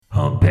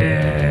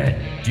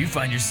Do you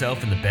find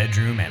yourself in the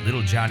bedroom at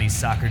little Johnny's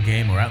soccer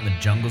game or out in the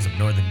jungles of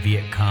northern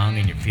Viet Cong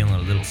and you're feeling a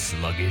little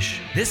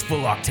sluggish? This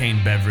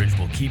full-octane beverage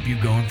will keep you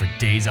going for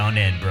days on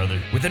end, brother.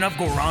 With enough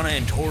guarana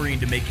and taurine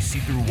to make you see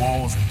through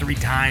walls and 3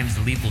 times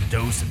the lethal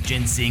dose of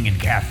ginseng and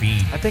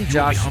caffeine. I think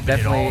You will be Josh humping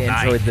it all definitely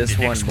night enjoyed this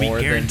into one next week, more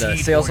than the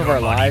guaranteed Sales for of your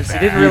Our money Lives. He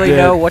back. didn't He really did.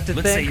 know what to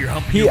Let's say think. you're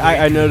humping your way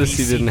I through noticed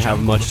he BC didn't have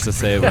jungle much to looking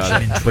say for about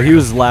Russian it, but he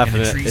was entrails, laughing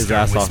and the at trees his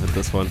start ass off at whispering.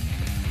 this one.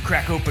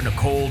 Crack open a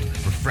cold,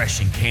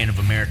 refreshing can of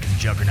American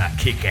Juggernaut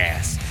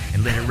Kick-Ass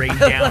and let it rain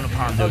down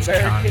upon those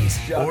American commies.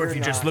 Or if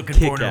you're just looking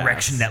for an Kick-Ass.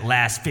 erection that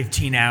lasts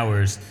 15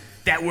 hours,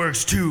 that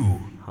works too.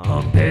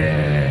 Pump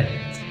it.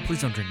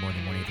 Please don't drink more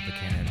than 1/8 of a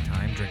can at a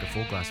time. Drink a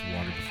full glass of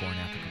water before and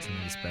after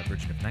consuming this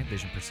beverage. And if night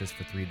vision persists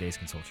for 3 days,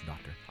 consult your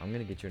doctor. I'm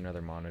going to get you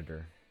another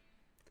monitor.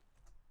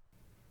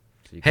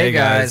 So you Hey Hey,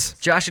 guys.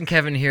 guys, Josh and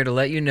Kevin here to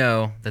let you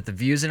know that the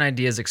views and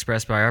ideas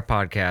expressed by our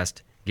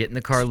podcast, Get in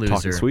the Car Talking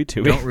Loser, sweet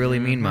to me. don't really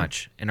mean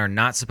much and are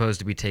not supposed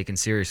to be taken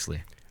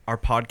seriously. Our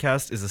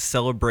podcast is a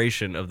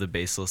celebration of the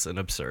baseless and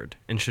absurd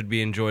and should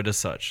be enjoyed as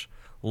such.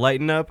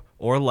 Lighten up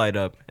or light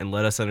up and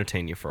let us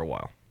entertain you for a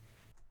while.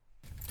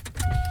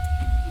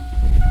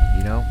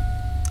 You know,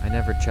 I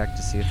never checked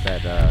to see if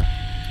that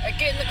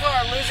Get in the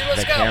car, loser,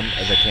 let's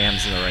the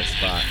cam's in the right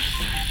spot.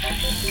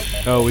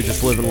 Oh, we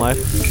just living life?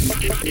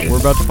 We're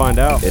about to find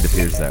out. It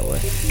appears that way.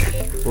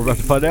 We're about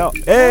to find out.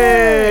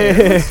 Hey!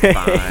 It's fine.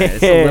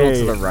 It's a little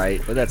to the right,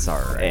 but that's all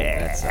right.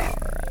 That's all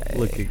right.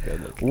 Looking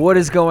good. Looking. What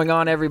is going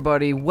on,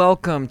 everybody?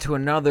 Welcome to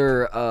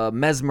another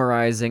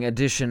mesmerizing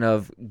edition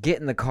of Get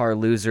in the Car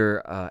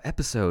Loser,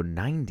 episode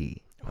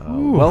 90.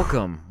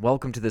 Welcome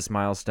to this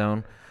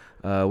milestone.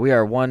 We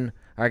are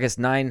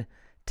 9/10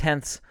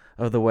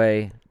 of the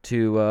way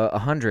to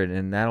 100,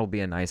 and that'll be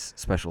a nice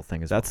special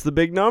thing as well. That's the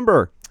big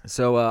number.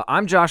 So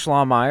I'm Josh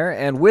Lawmeyer,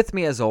 and with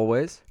me, as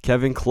always,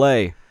 Kevin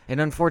Clay. and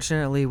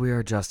unfortunately, we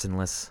are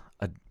Justinless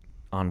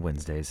on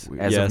Wednesdays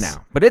as Yes. of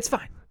now, but it's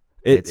fine.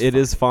 It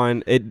is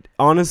fine. It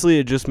honestly,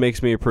 it just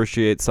makes me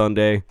appreciate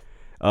Sunday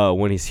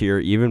when he's here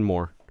even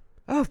more.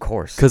 Oh, of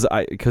course.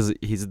 Because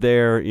he's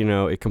there, you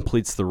know, it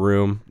completes the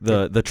room.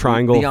 The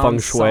triangle the feng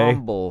shui.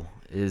 ensemble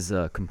is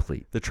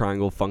complete. The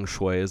triangle feng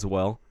shui as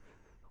well.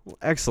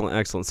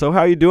 Excellent. So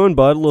how you doing,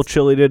 bud? A little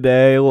chilly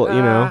today. Well,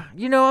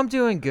 I'm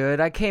doing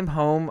good. I came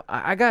home.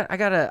 I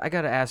gotta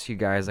ask you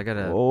guys. I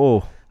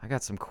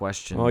got some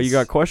questions. Oh, you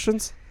got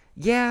questions?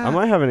 Yeah. I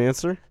might have an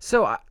answer.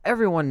 So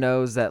everyone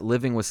knows that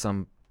living with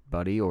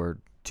somebody or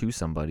two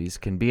somebodies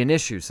can be an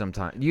issue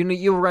sometimes.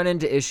 You'll run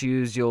into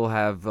issues. You'll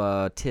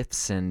have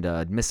tiffs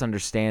and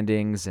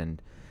misunderstandings and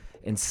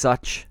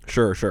such.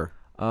 Sure.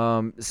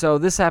 So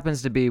this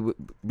happens to be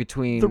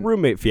between The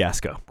roommate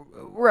fiasco.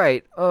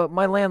 right.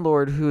 My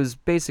landlord, who is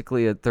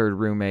basically a third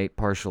roommate,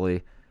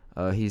 partially.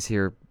 He's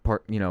here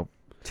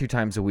 2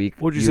 times a week.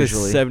 Would you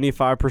usually. say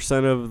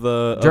 75% of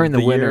the During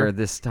of the winter year?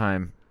 this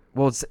time?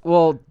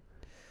 Well,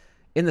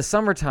 in the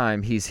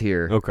summertime he's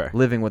here, Okay.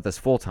 living with us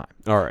full time.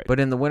 All right. But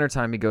in the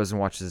wintertime he goes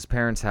and watches his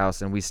parents'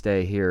 house, and we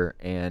stay here,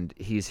 and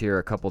he's here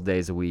a couple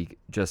days a week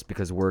just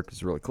because work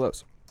is really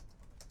close.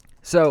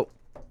 So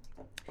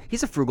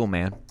he's a frugal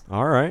man.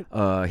 All right.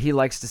 He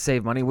likes to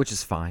save money, which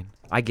is fine.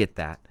 I get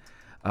that.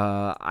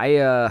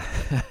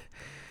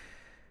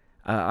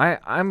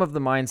 I'm of the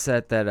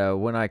mindset that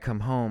when I come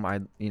home, I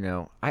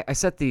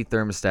set the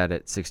thermostat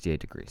at 68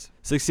 degrees.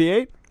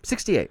 68?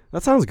 68.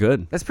 That sounds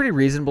good. That's pretty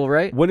reasonable,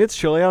 right? When it's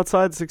chilly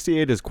outside,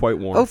 68 is quite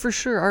warm. Oh, for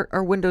sure.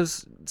 Our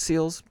windows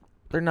seals,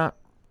 they're not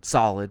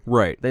solid.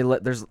 Right.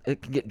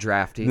 It can get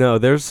drafty. No,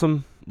 there's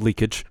some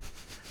leakage.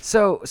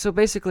 So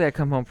basically, I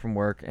come home from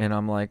work and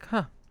I'm like,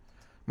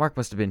 Mark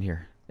must have been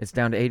here. It's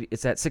down to 80.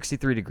 It's at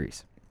 63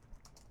 degrees.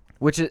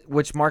 Which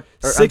Mark?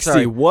 I'm 60.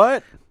 sorry.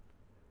 What?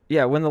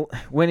 Yeah, when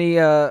he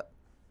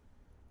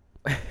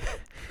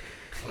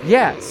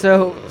yeah.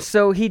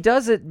 So he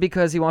does it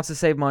because he wants to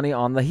save money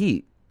on the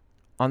heat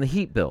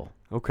bill.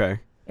 Okay.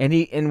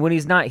 And when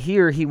he's not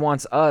here, he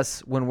wants us,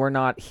 when we're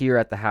not here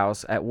at the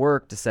house at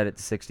work, to set it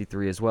to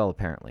 63 as well.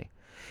 Apparently,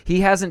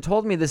 he hasn't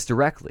told me this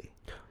directly.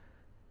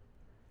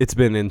 It's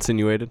been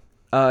insinuated.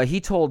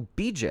 He told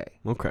BJ,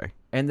 Okay.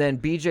 and then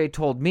BJ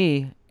told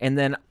me, and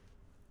then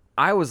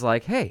I was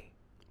like, "Hey,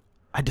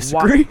 I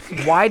disagree.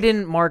 why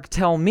didn't Mark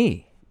tell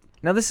me?"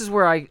 Now this is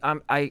where I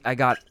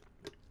got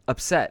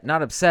upset,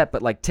 not upset,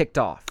 but like ticked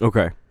off.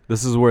 Okay.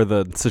 This is where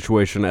the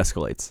situation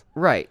escalates.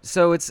 Right.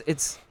 So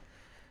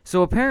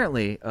so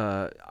apparently,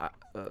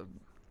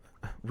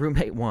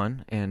 roommate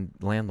 1 and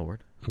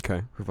landlord,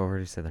 Okay. who've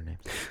already said their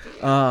names,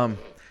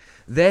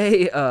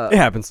 they It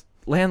happens.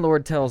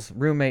 landlord tells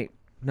roommate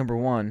number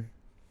 1,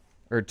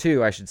 or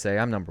 2, I should say.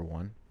 I'm number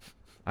 1.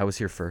 I was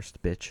here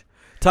first, bitch.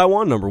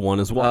 Taiwan number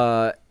 1 as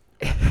well.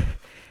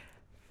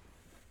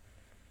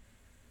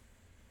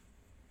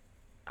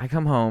 I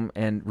come home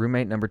and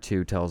roommate number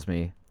 2 tells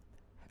me,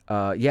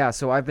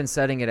 so I've been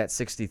setting it at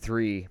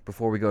 63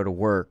 before we go to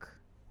work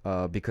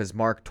because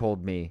Mark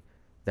told me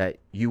that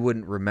you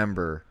wouldn't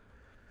remember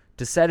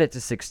to set it to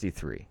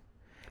 63.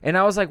 And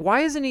I was like, why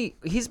isn't he?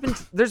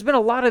 There's been a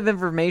lot of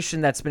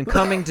information that's been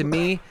coming to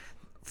me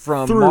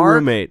from Through Mark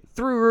roommate.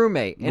 through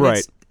roommate, and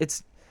Right.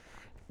 it's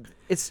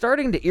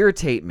starting to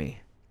irritate me.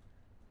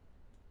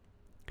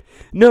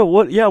 No,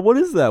 what? Yeah, what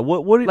is that?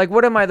 What? Like,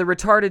 what am I, the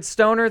retarded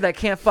stoner that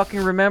can't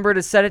fucking remember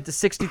to set it to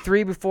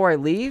 63 before I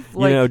leave?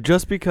 Like, you know,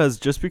 just because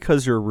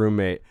your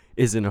roommate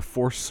is in a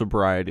forced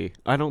sobriety,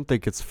 I don't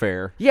think it's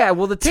fair. yeah,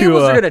 well, the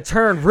tables are gonna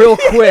turn real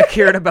quick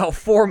here in about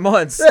 4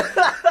 months.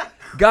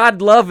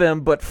 God love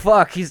him, but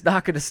fuck, he's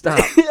not gonna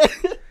stop.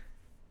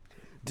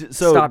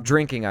 So Stop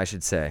drinking, I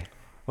should say.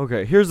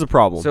 okay, here's the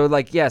problem. So,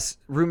 like, yes,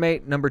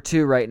 roommate number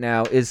 2 right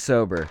now is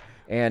sober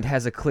and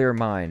has a clear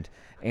mind.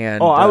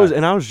 And I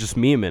was just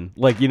memeing,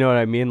 like, you know what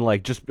I mean,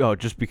 like just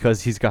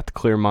because he's got the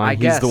clear mind, I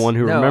he's guess the one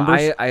who no,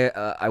 remembers.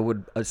 I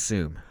would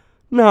assume.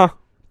 No,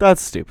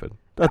 that's stupid.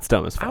 That's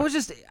dumb as fuck.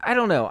 I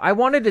don't know. I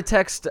wanted to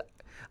text.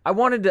 You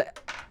wanted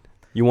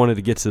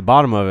to get to the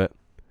bottom of it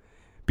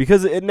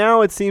because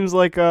now it seems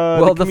like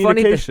Well, the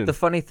the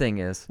funny thing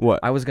is,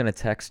 What? I was gonna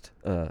text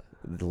the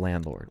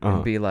landlord Uh-huh.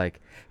 and be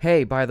like,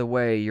 "Hey, by the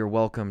way, you're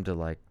welcome to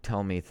like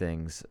tell me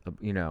things,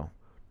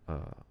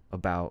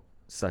 about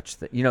such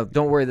that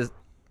don't worry, the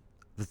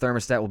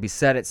thermostat will be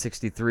set at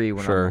 63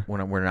 when Sure.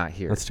 we're not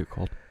here." That's too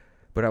cold.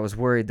 But I was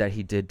worried that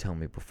he did tell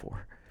me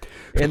before,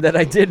 and that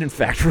I did in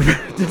fact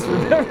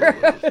remember.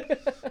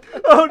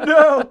 Oh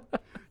no!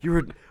 You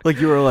were like,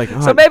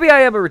 So maybe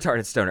I am a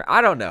retarded stoner.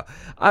 I don't know.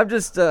 I'm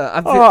just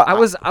I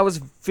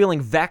was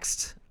feeling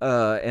vexed,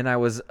 and I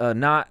was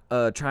not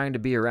trying to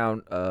be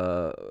around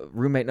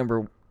roommate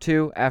number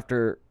 2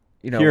 after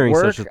Hearing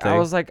work. such a I thing.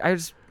 was like, I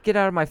just get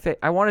out of my face.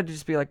 I wanted to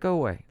just be like, go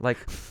away. Like,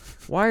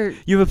 why are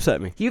you've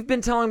upset me. you've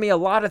been telling me a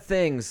lot of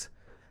things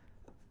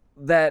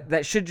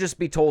that should just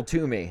be told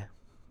to me,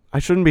 I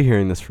shouldn't be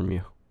hearing this from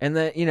you. and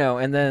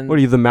then What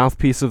are you, the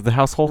mouthpiece of the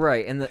household?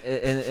 right, and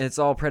it's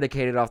all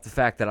predicated off the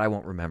fact that I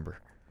won't remember.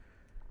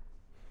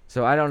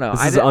 So I don't know.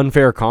 This is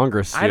unfair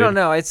Congress. I don't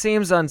know. It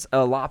seems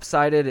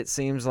lopsided. It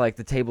seems like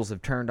the tables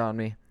have turned on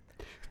me,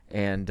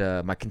 and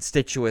my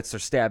constituents are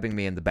stabbing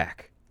me in the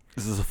back.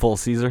 This is a full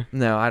Caesar.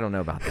 No, I don't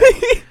know about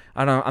that.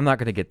 I'm not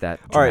going to get that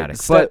All dramatic.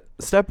 right,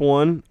 step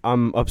one.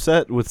 I'm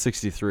upset with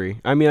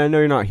 63. I mean, I know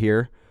you're not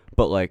here,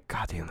 but like,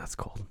 goddamn, that's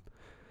cold.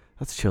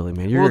 That's chilly,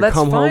 man. You're well, gonna that's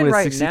come home fine at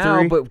right 63.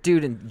 now, but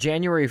dude, in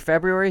January,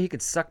 February, he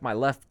could suck my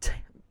left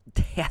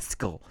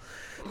testicle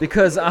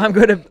because I'm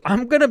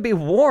gonna be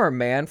warm,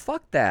 man.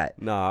 Fuck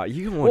that. Nah,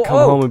 you want Well, to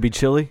come home and be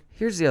chilly?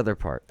 Here's the other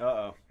part.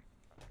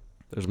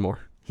 There's more.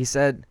 He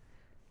said,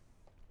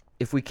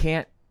 if we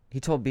can't, he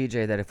told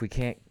BJ that if we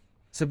can't,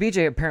 so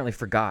BJ apparently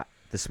forgot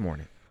this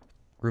morning.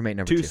 Roommate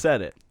number 2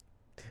 said it.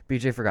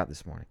 BJ forgot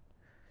this morning.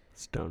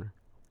 Stoner.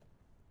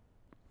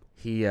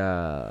 He,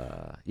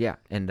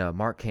 and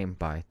Mark came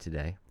by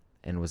today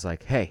and was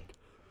like, hey,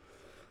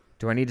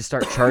 do I need to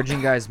start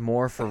charging guys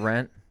more for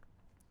rent?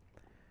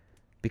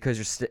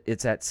 Because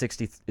it's at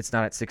 60, it's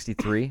not at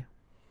 63?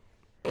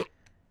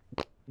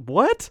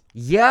 What?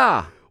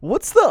 Yeah.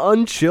 What's the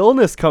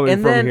unchillness coming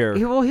And from then,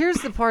 here? well, here's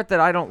the part that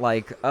I don't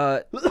like.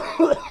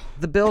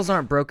 The bills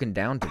aren't broken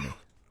down to me.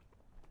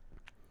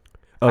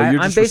 Oh,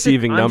 you're just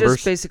receiving numbers? I'm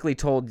just basically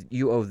told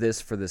you owe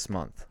this for this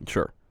month.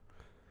 Sure.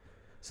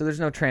 So there's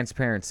no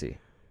transparency.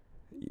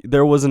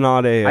 There was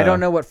not a... I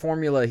don't know what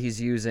formula he's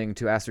using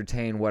to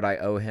ascertain what I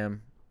owe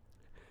him,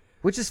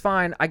 which is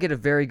fine. I get a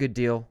very good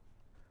deal.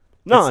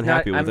 Not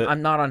unhappy with it.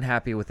 I'm not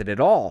unhappy with it at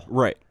all.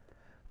 Right.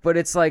 But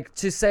it's like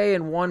to say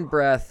in one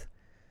breath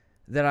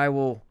that I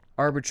will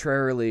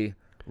arbitrarily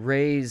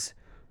raise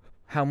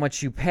how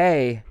much you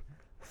pay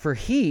for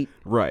heat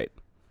Right.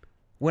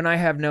 when I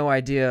have no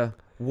idea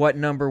what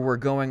number we're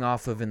going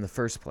off of in the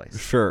first place.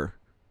 Sure.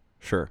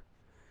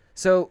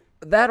 So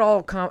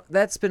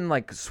that's been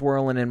like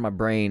swirling in my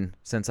brain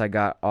since I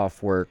got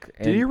off work.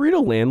 And Did you read a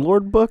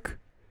landlord book?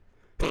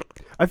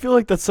 I feel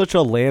like that's such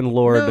a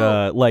landlord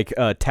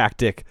No.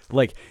 tactic.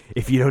 Like,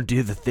 if you don't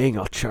do the thing,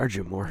 I'll charge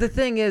you more. The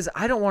thing is,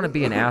 I don't want to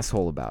be an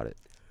asshole about it.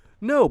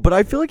 No, but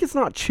I feel like it's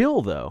not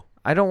chill though.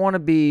 I don't want to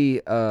be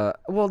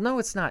well, no,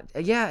 it's not.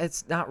 Yeah,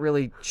 it's not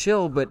really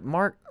chill, but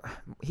Mark,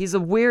 he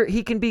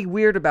can be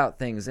weird about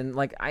things, and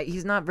like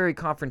he's not very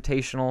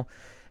confrontational,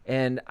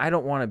 and I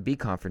don't want to be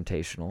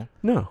confrontational.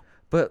 No.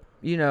 But,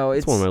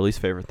 It's one of my least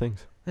favorite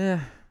things.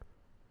 Yeah.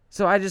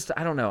 So I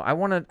don't know.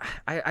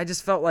 I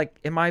just felt like,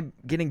 am I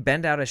getting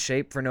bent out of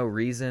shape for no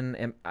reason?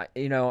 And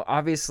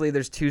obviously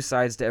there's two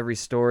sides to every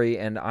story,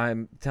 and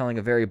I'm telling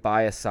a very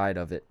biased side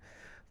of it.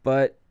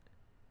 But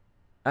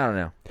I don't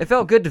know. It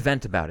felt good to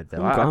vent about it,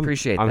 though. I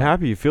appreciate that. I'm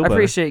happy you feel I better.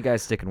 appreciate you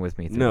guys sticking with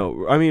me. Through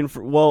No, I mean,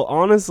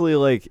 honestly,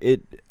 like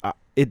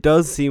it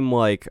does seem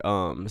like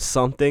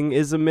something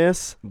is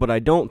amiss, but I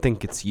don't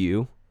think it's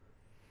you.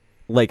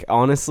 Like,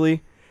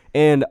 honestly,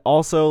 and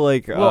also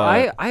like Well,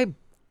 I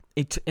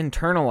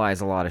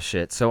internalize a lot of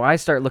shit, so I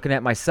start looking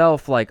at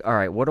myself like, all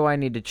right, what do I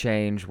need to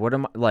change? What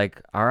am I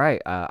like? All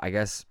right, I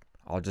guess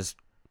I'll just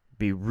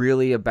be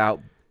really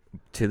about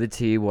to the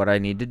T what I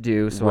need to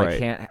do, so Right. I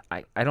can't.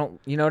 I don't.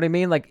 You know what I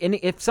mean? Like,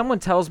 if someone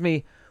tells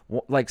me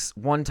like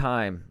one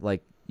time,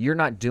 like, you're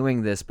not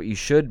doing this, but you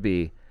should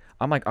be,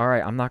 I'm like, all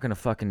right, I'm not gonna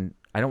fucking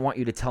I don't want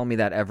you to tell me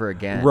that ever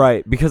again.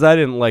 Right, because I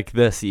didn't like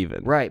this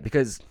even. Right,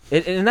 because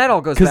and that all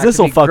goes 'Cause back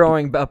this'll to me fuck-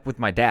 growing up with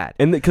my dad.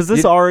 And because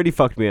this already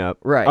fucked me up.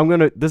 Right.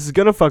 This is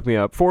gonna fuck me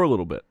up for a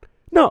little bit.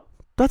 No,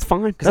 that's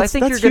fine. Because I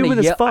think that's you're human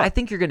gonna as fuck. I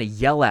think you're gonna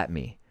yell at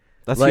me.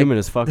 That's like- human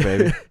as fuck,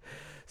 baby.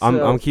 I'm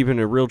So- keeping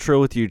it real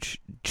trill with you,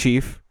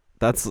 Chief.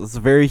 It's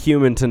very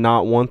human to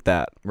not want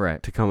that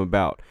Right. to come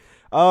about.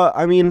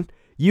 I mean,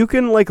 you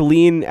can like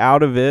lean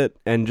out of it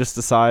and just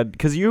decide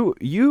because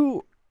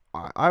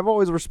I've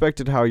always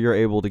respected how you're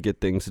able to get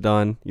things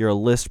done. You're a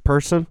list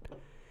person,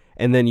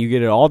 and then you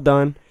get it all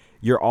done.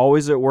 You're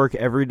always at work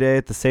every day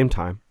at the same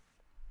time.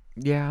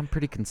 Yeah, I'm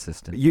pretty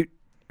consistent.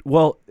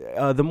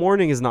 The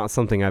morning is not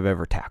something I've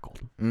ever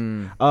tackled.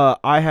 Mm.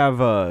 I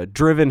have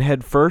driven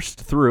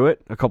headfirst through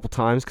it a couple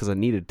times because I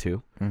needed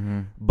to,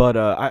 but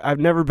I've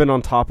never been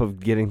on top of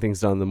getting things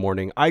done in the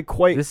morning. I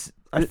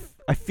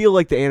feel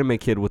like the anime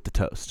kid with the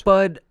toast.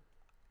 Bud,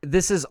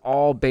 this is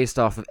all based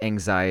off of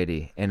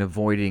anxiety and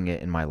avoiding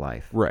it in my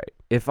life. Right.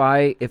 If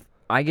I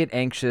get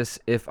anxious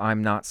if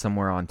I'm not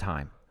somewhere on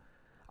time,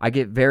 I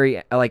get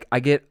I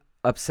get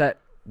upset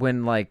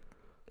when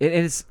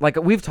it's like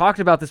we've talked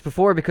about this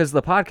before because of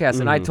the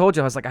podcast, and I told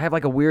you I was like I have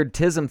like a weird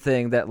tism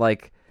thing that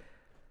like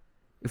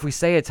if we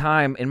say a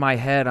time in my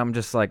head I'm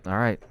just like all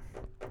right,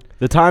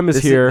 The time is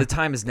here. the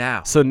time is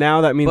now. So now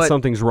that means But-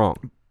 something's wrong.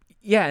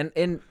 Yeah,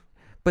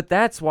 but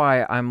that's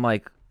why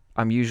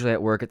I'm usually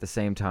at work at the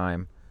same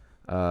time.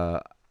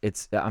 I'm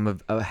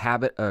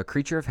a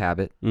creature of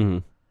habit.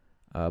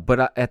 Mm-hmm.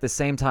 But at the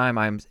same time,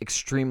 I'm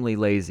extremely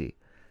lazy.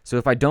 So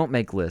if I don't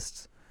make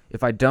lists,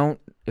 if I don't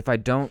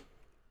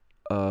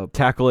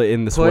Tackle it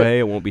in this way,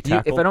 it won't be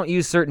tackled. if I don't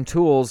use certain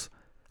tools,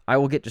 I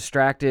will get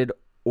distracted,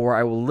 or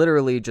I will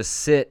literally just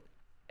sit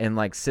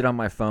on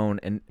my phone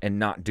and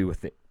not do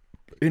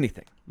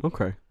anything.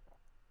 Okay.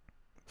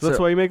 So that's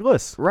So- why you make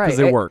lists. Right. Because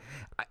they work.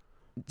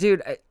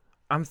 Dude,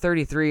 I'm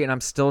 33 and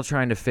I'm still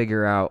trying to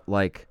figure out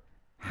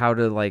how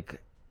to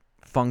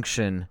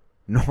function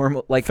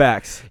normal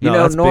Facts. you No,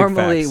 know that's big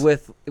normally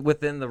facts.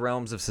 within the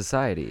realms of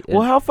society.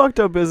 Well, how fucked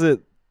up is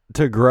it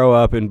to grow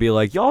up and be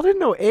like, y'all didn't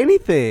know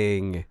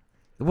anything?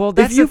 Well,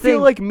 that's if you the thing.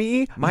 feel like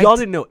me, My y'all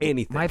t- didn't know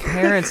anything. My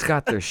parents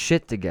got their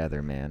shit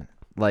together, man.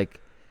 I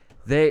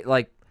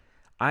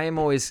am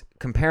always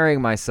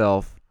comparing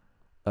myself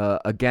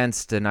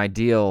against an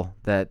ideal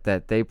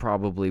that they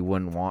probably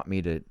wouldn't want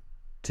me to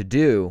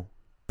do,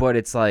 but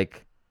it's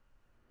like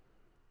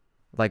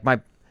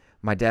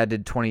my dad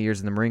did 20 years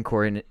in the Marine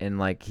Corps and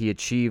he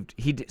achieved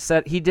he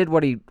did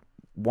what he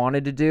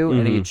wanted to do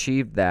and he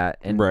achieved that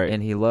and Right.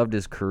 and he loved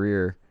his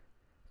career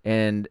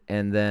and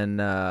then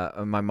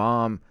my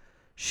mom,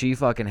 she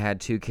fucking had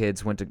 2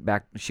 kids,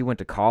 she went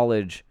to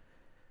college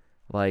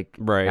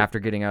Right. after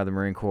getting out of the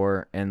Marine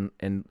Corps and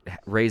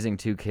raising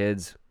 2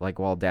 kids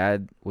while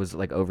dad was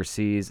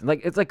overseas.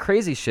 It's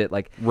crazy shit.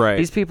 Right.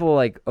 These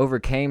people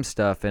overcame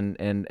stuff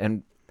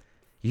and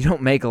you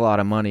don't make a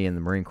lot of money in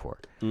the Marine Corps.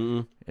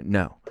 Mm-mm.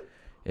 No.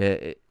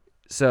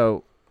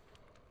 So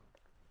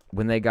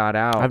when they got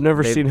out, I've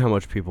never seen how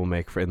much people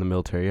make in the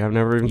military. I've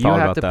never even you thought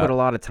have about to that. put a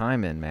lot of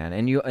time in, man.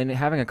 And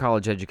having a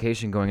college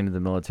education going into the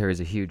military is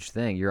a huge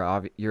thing.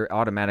 You're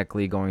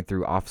automatically going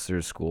through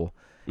officers school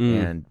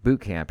and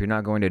boot camp. You're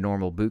not going to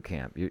normal boot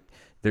camp.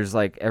 There's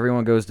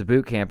everyone goes to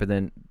boot camp, and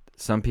then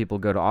some people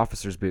go to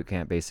officers boot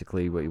camp,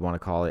 basically what you want to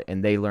call it,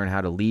 and they learn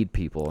how to lead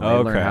people. And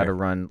they learn how to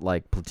run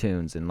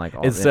platoons and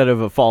all Instead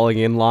of a falling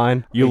in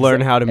line, you learn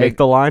how to make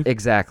the line.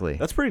 Exactly.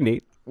 That's pretty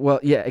neat. Well,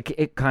 yeah,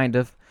 it kind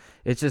of.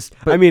 It's just.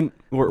 I mean,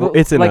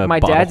 it's in a my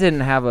bottle. dad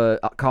didn't have a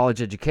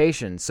college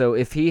education, so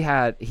if he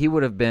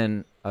would have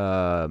been.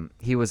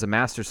 He was a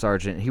master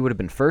sergeant. He would have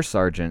been first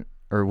sergeant,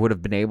 or would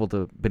have been able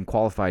to been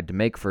qualified to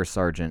make first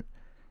sergeant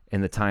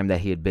in the time that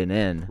he had been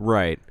in.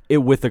 Right.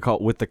 With the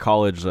college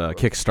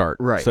kickstart,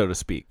 Right. so to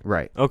speak.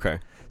 Right. Okay.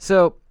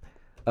 So,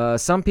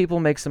 some people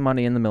make some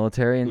money in the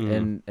military,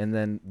 and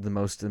then the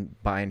most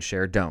buy and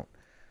share don't.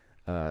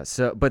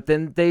 But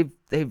then they've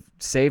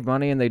saved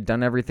money and they've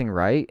done everything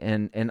right,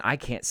 and I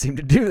can't seem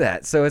to do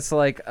that. So it's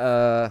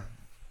I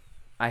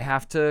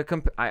have to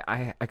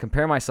I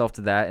compare myself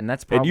to that, and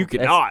that's probably you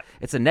cannot.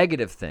 It's a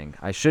negative thing.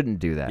 I shouldn't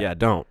do that. Yeah,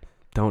 don't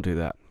do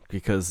that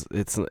because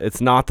it's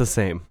not the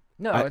same.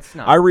 No, it's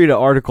not. I read an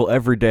article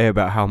every day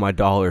about how my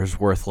dollar is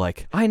worth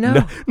I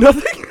know.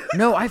 nothing.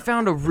 No, I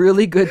found a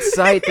really good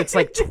site that's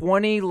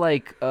 20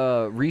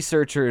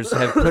 researchers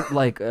have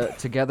put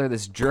together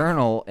this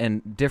journal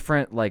and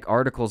different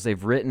articles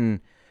they've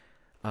written,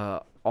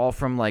 all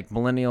from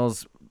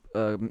millennials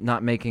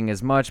not making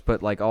as much,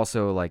 but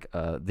also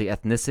the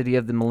ethnicity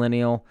of the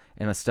millennial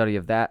and a study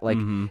of that,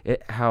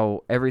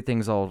 how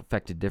everything's all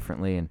affected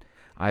differently. And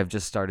I've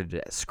just started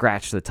to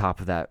scratch the top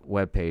of that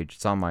webpage.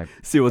 It's on my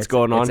See what's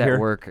going on it's here. at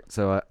work,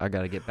 so I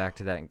got to get back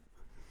to that.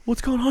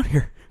 What's going on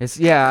here? It's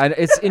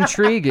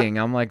intriguing.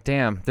 I'm like,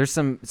 damn, there's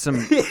some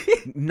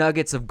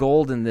nuggets of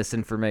gold in this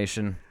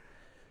information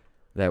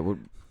that would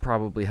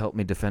probably help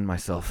me defend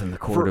myself in the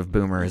court of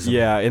boomerism.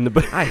 Yeah,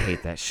 I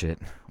hate that shit.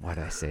 Why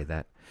did I say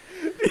that?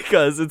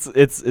 because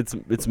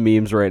it's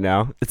memes right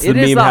now. It's It the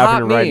is meme the hot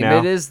happening right meme. now.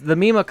 It is the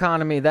meme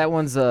economy. That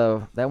one's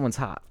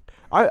hot.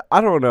 I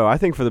don't know. I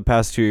think for the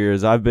past 2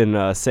 years, I've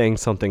been saying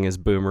something as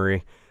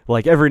boomery,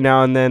 like every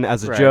now and then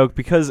as a Right. joke.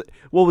 Because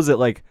what was it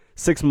like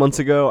 6 months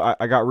ago?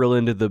 I got real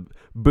into the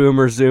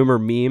boomer zoomer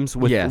memes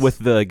with Yes. with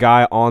the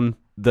guy on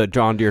the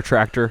John Deere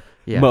tractor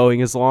Yeah. mowing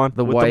his lawn.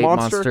 The with white the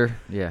monster.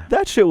 Yeah.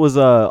 That shit was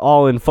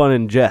all in fun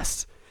and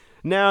jest.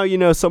 Now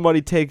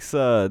somebody takes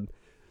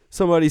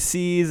somebody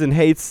sees and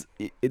hates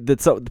that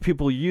the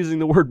people using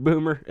the word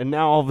boomer, and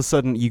now all of a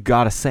sudden you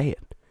gotta say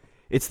it.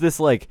 It's this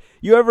like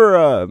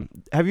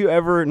have you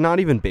ever not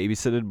even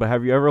babysitted, but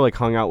have you ever like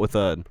hung out with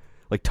a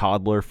like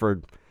toddler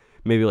for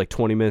maybe like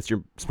 20 minutes?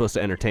 You're supposed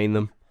to entertain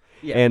them.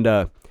 Yeah.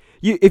 And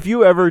if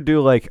you ever do,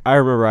 like, I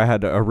remember I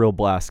had a real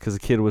blast because the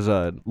kid was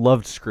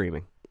loved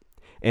screaming,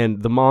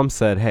 and the mom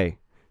said, "Hey,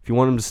 if you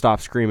want him to stop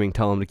screaming,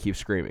 tell him to keep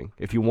screaming.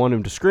 If you want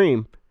him to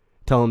scream,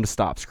 tell him to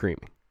stop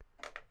screaming."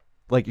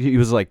 Like, he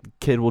was like,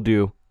 kid will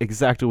do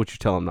exactly what you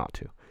tell him not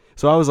to.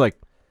 So I was like,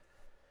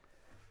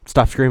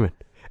 "Stop screaming,"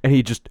 and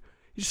he just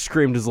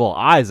screamed his little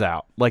eyes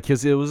out, like,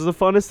 it was the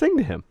funnest thing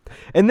to him.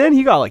 And then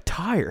he got like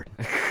tired,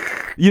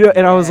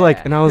 and I was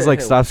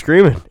like, "Stop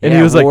screaming," and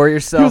he was like, wore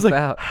yourself like,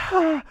 out.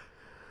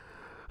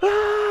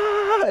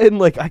 and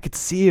like I could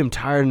see him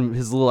tiring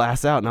his little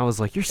ass out, and I was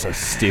like, "You're so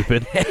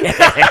stupid."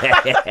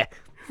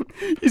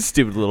 You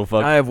stupid little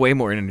fuck. I have way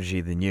more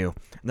energy than you.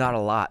 Not a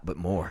lot, but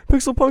more.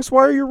 Pixel Punks,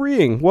 why are you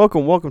reading?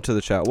 Welcome to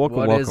the chat. Welcome.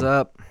 What is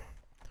up?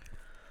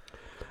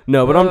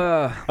 No, but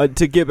I'm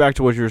to get back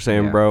to what you were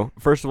saying, Yeah. bro.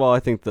 First of all, I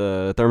think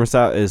the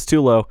thermostat is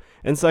too low,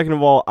 and second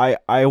of all,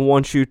 I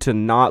want you to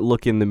not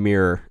look in the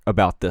mirror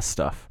about this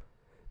stuff.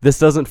 This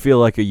doesn't feel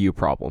like a you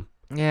problem.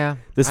 Yeah.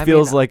 This I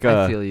feels mean, like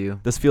I feel you.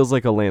 This feels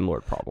like a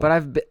landlord problem.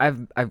 But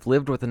I've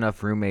lived with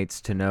enough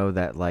roommates to know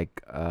that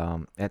like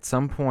at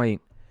some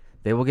point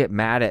they will get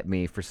mad at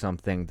me for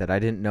something that I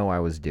didn't know I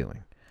was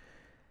doing.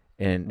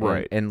 And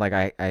Right. and like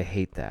I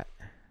hate that.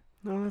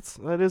 No,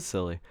 that is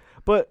silly.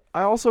 But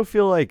I also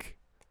feel like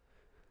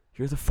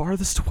you're the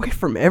farthest away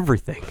from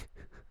everything.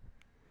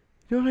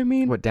 You know what I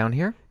mean? What, down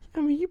here?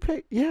 I mean,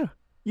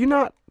 you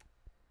not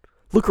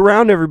look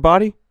around,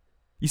 everybody.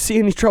 You see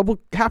any trouble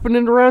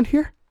happening around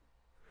here?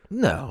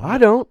 No. I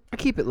don't. I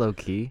keep it low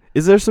key.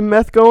 Is there some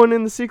meth going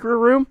in the secret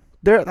room?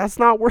 That's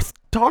not worth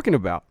talking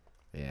about.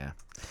 Yeah.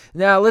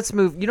 Now let's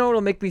move. You know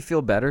what'll make me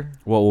feel better?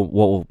 What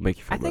will make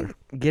you feel I think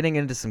getting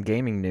into some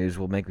gaming news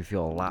will make me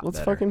feel a lot Let's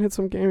better. fucking hit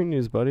some gaming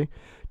news, buddy.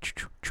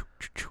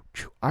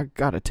 I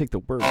gotta take the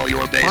word. All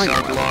your base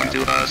are belong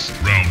to us.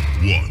 Round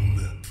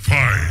one,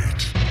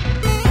 fight.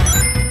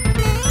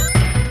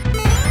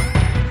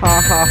 Ha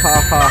ha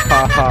ha ha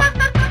ha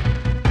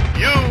ha.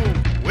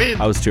 You win.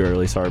 I was too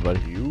early. Sorry,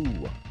 buddy.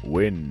 You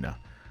win.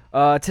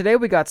 Today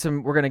we're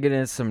gonna get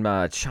into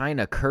some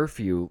China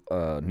curfew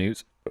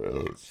news.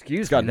 Excuse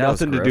It's got me. that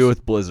was nothing to gross. do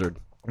with Blizzard.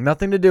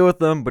 Nothing to do with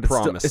them, but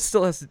Promise. it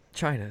still has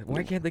China.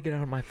 Why can't they get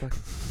out of my fucking?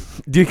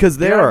 Because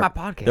Get out of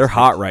my podcast, they're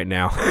hot please. right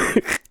now.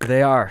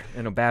 They are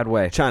in a bad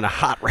way. China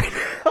hot right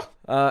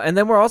now. And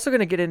then we're also going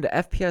to get into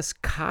FPS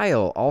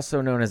Kyle,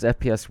 also known as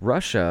FPS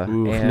Russia.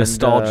 Ooh, and,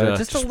 nostalgia.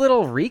 just a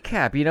little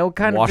recap,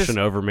 kind of Washing just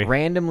over me.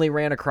 randomly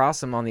ran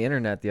across him on the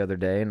internet the other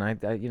day, and I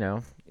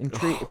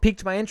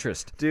piqued my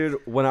interest. Dude,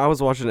 when I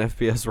was watching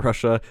FPS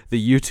Russia,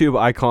 the YouTube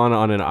icon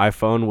on an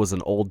iPhone was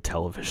an old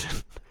television.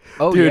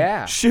 Oh, Dude,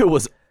 yeah. shit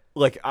was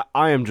like,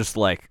 I am just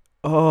like,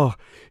 oh,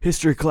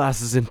 history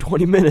classes in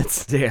 20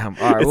 minutes. Damn.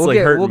 All right, It's we'll like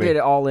hurting we'll me. get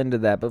all into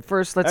that. But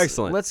first,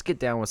 Excellent. let's get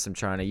down with some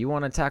China. You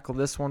want to tackle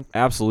this one?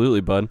 Absolutely,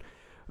 bud.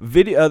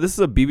 This is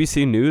a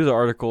BBC News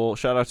article.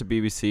 Shout out to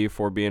BBC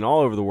for being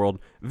all over the world.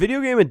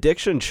 Video game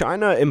addiction.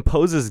 China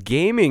imposes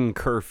gaming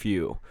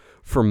curfew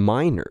for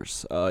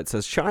minors. It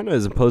says China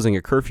is imposing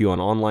a curfew on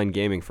online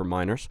gaming for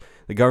minors.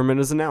 The government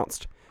has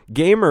announced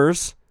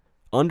gamers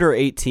under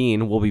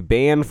 18 will be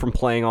banned from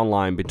playing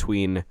online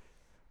between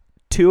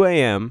 2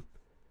 a.m.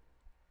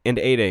 and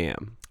 8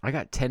 a.m. I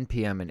got 10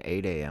 p.m. and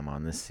 8 a.m.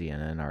 on this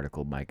CNN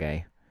article, my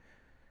guy.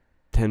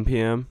 10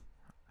 p.m.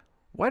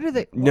 Why do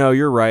they? No,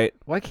 you're right.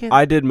 Why can't?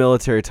 I did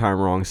military time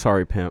wrong.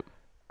 Sorry, pimp.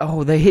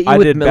 Oh, they hit you I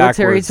with did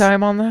military backwards.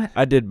 time on that?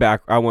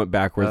 I went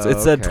backwards. Oh, It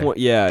said okay.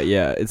 yeah.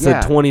 It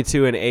said Yeah.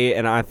 22 and 8,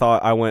 and I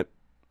thought I went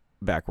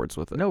backwards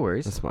with it. No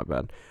worries. That's my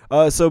bad.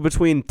 So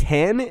between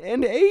 10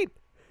 and 8,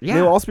 Yeah.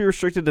 they will also be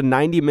restricted to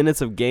 90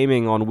 minutes of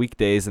gaming on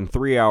weekdays and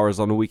 3 hours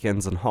on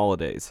weekends and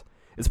holidays.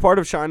 It's part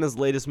of China's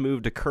latest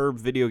move to curb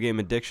video game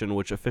addiction,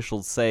 which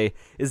officials say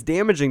is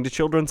damaging to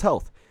children's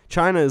health.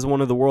 China is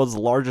one of the world's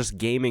largest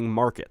gaming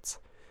markets.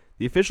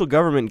 The official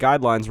government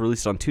guidelines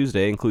released on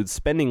Tuesday include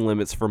spending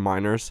limits for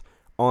minors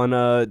on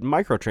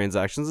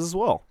microtransactions as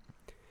well.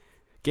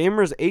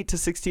 Gamers 8 to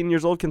 16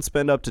 years old can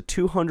spend up to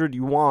 200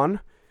 yuan,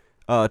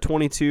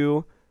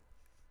 22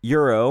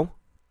 euro,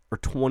 or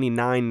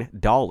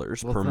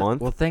 $29 per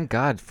month. Well, thank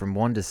God, from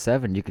 1 to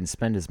 7, you can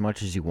spend as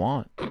much as you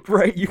want.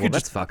 Right, you Well, could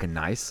that's just fucking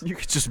nice. you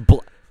could just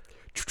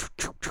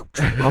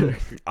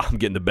I'm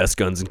getting the best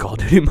guns in Call of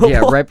Duty Mobile. Yeah,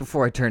 right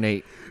before I turn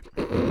 8.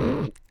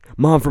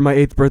 Mom, for my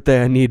 8th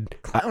birthday, I need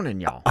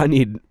Clowning y'all.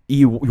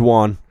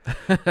 yuan.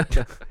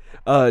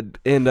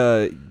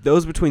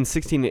 Those between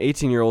 16 and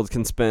 18-year-olds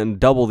can spend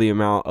double the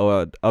amount,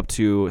 up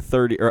to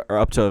 30 or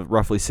up to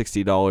roughly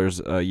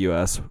 $60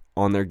 US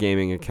on their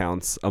gaming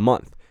accounts a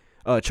month.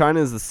 China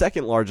is the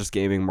second largest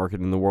gaming market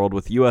in the world,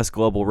 with U.S.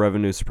 global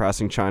revenue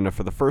surpassing China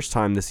for the first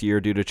time this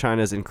year due to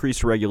China's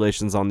increased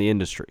regulations on the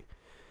industry.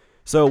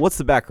 So, what's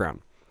the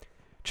background?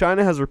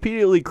 China has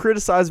repeatedly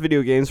criticized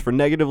video games for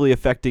negatively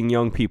affecting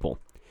young people.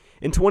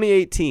 In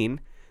 2018,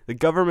 the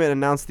government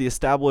announced the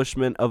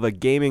establishment of a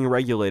gaming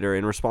regulator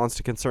in response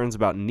to concerns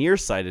about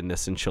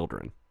nearsightedness in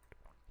children,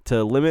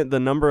 to limit the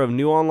number of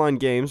new online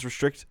games,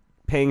 restrict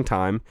paying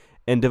time,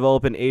 and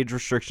develop an age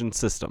restriction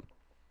system.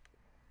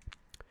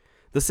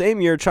 The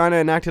same year, China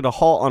enacted a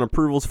halt on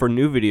approvals for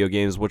new video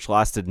games, which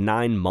lasted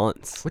 9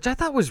 months. Which I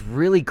thought was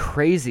really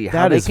crazy,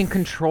 how they can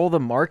control the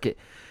market.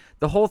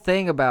 The whole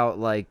thing about,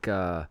 like,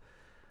 you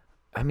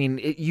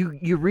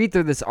read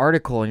through this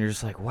article and you're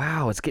just like,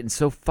 wow, it's getting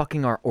so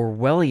fucking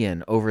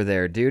Orwellian over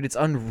there, dude. It's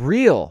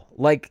unreal.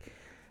 Like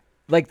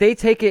they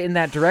take it in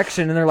that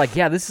direction and they're like,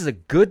 yeah, this is a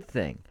good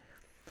thing.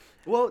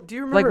 Well, do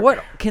you remember? Like,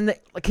 what can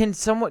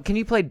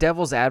you play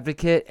devil's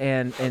advocate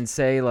and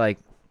say, like,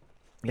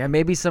 yeah,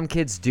 maybe some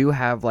kids do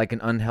have like an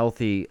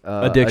unhealthy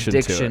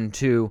addiction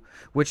to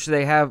which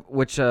they have,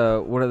 which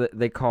what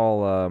they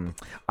call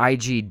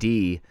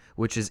IGD,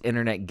 which is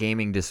Internet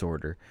Gaming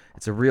Disorder.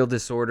 It's a real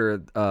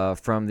disorder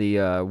from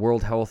the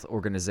World Health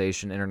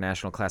Organization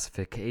International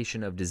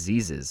Classification of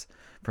Diseases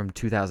from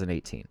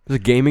 2018. It's a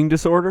gaming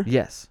disorder?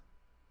 Yes.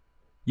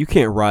 You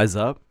can't rise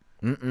up.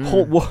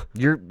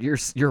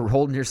 You're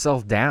holding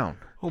yourself down.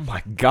 Oh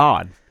my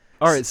God.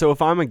 All right, so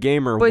if I'm a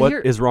gamer,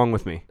 what is wrong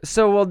with me?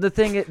 So, well, the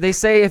thing they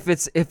say if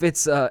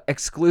it's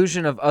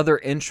exclusion of other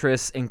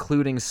interests,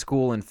 including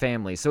school and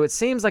family. So it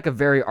seems like a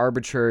very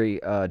arbitrary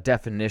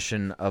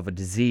definition of a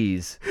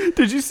disease.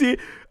 Did you see?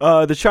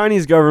 The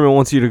Chinese government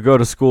wants you to go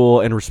to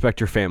school and respect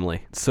your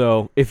family.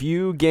 So if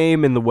you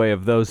game in the way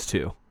of those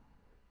two,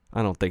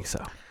 I don't think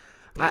so.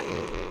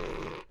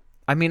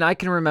 I mean, I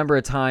can remember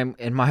a time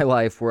in my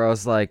life where I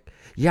was like,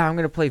 yeah, I'm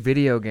going to play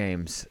video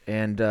games.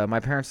 And my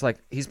parents were like,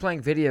 he's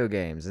playing video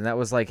games. And that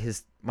was like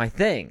my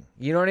thing.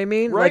 You know what I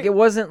mean? Right. Like, it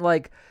wasn't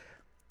like,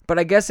 but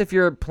I guess if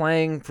you're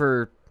playing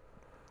for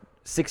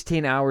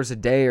 16 hours a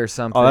day or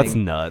something. Oh, that's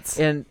nuts.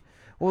 And,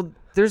 well,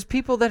 there's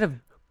people that have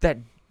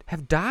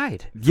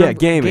died. Yeah, from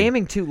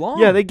gaming too long.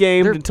 Yeah, they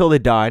gamed until they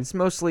died. It's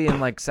mostly in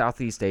like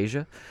Southeast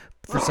Asia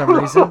for some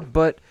reason.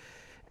 But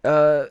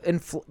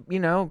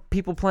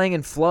people playing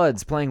in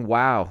floods, playing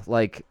WoW,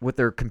 like with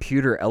their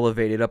computer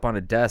elevated up on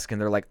a desk and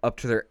they're like up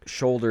to their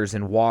shoulders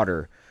in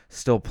water,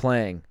 still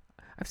playing.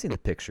 I've seen the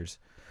pictures.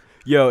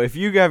 Yo, if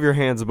you have your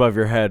hands above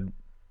your head,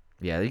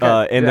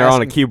 yeah, and they're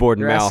on a keyboard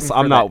and mouse,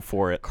 I'm not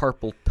for it.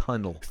 Carpal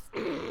tunnel.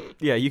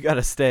 Yeah, you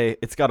gotta stay.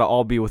 It's gotta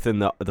all be within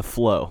the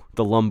flow,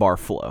 the lumbar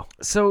flow.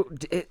 So,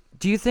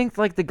 do you think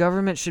like the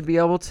government should be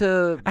able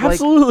to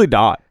absolutely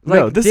not?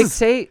 No, this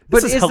dictate.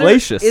 This is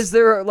hellacious. Is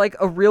there like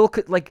a real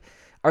like?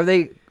 Are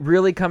they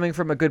really coming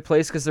from a good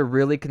place because they're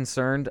really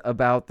concerned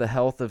about the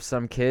health of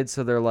some kids?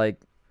 So they're like,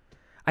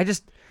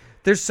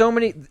 there's so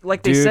many,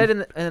 like they said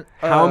in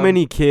how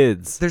many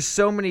kids? There's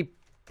so many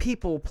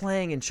people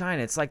playing in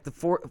China. It's like a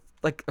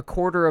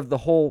quarter of the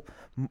whole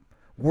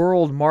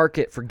world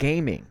market for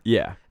gaming.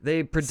 Yeah.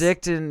 They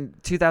predict in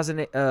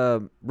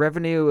 2008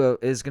 revenue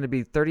is going to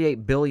be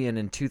 $38 billion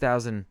in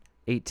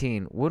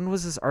 2018. When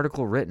was this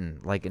article written?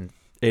 Like in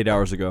 8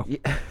 hours ago.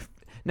 Yeah.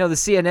 No, the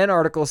CNN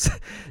article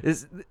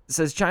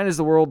says China is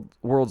the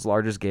world's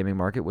largest gaming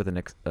market with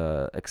an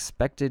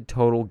expected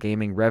total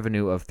gaming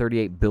revenue of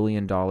 $38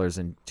 billion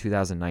in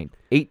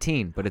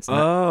 2018, but it's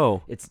not.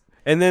 Oh.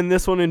 And then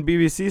this one in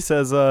BBC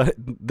says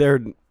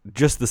they're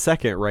just the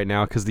second right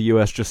now because the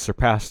U.S. just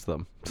surpassed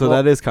them. So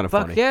that is kind of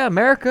funny. Fuck yeah,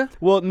 America.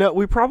 Well, no,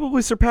 we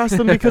probably surpassed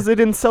them because they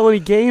didn't sell any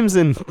games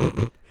in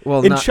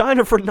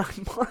China for 9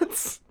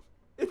 months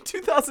in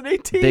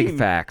 2018. Big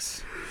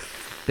facts.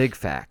 Big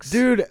facts.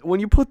 Dude, when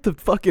you put the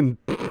fucking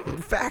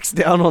facts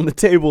down on the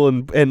table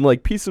and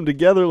like piece them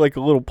together like a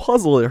little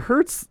puzzle, it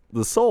hurts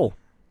the soul.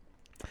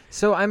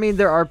 So, I mean,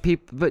 there are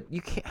people, but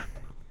you can't.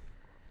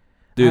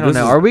 Dude, I don't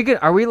know. Are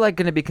we like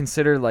going to be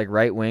considered like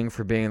right wing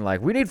for being like,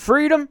 we need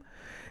freedom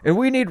and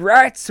we need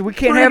rights, so we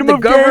can't have the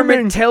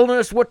government telling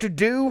us what to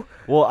do?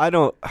 Well, I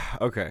don't.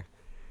 Okay.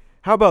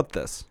 How about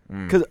this?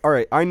 Because all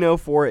right, I know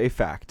for a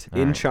fact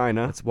in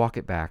China. Let's walk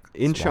it back.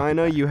 In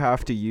China, you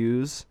have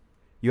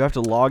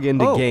to log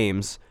into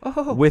games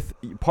with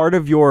part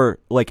of your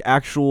like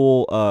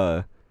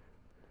actual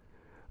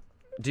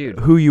dude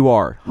who you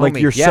are, homie, like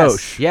your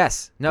soch.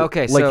 Yes. No.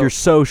 Okay. Like your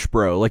soch,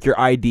 bro. Like your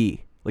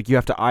ID. Like you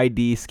have to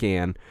ID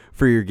scan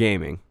for your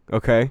gaming.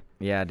 Okay.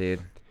 Yeah,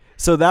 dude.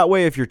 So that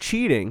way, if you're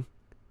cheating,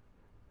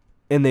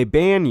 and they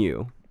ban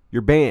you,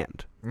 you're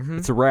banned. Mm-hmm.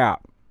 It's a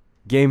wrap.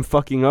 Game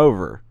fucking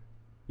over.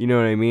 You know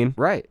what I mean?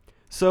 Right.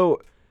 So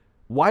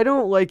why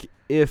don't like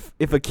if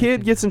a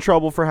kid gets in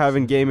trouble for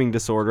having gaming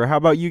disorder, how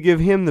about you give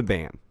him the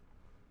ban?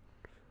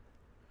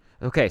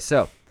 Okay,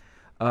 so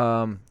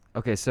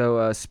Okay,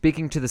 so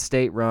speaking to the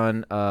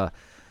state-run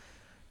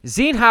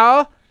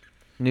Xinhua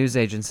news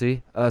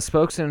agency, a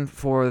spokesman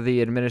for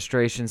the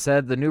administration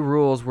said the new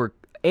rules were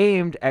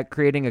aimed at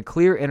creating a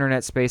clear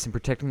internet space and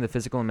protecting the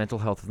physical and mental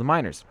health of the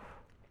minors.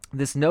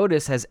 This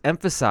notice has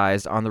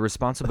emphasized on the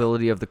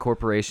responsibility of the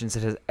corporations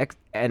that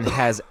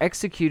has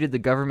executed the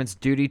government's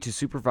duty to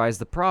supervise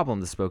the problem,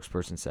 the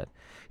spokesperson said.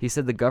 He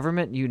said the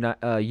government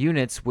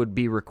units would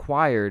be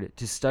required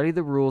to study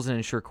the rules and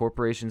ensure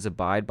corporations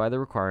abide by the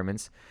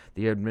requirements.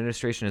 The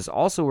administration is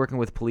also working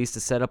with police to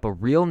set up a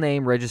real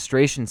name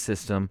registration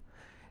system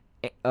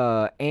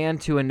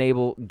and to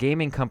enable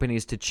gaming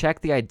companies to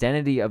check the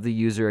identity of the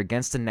user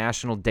against a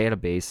national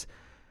database,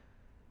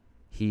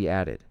 he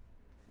added.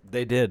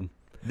 They did.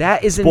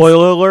 That is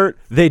Spoiler alert,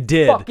 they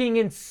did. fucking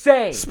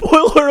insane.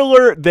 Spoiler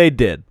alert, they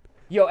did.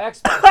 Yo,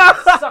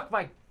 Xbox, suck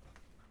my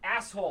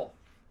asshole.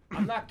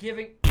 I'm not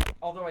giving,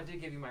 although I did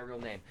give you my real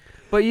name.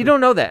 But you don't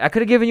know that. I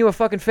could have given you a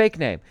fucking fake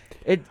name.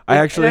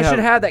 I should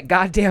have that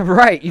goddamn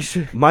right. You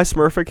should. My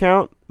Smurf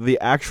account, the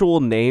actual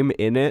name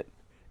in it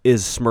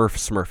is Smurf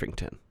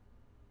Smurfington.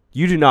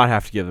 You do not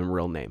have to give them a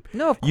real name.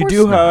 No, of course You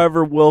do, not.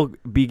 however, will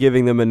be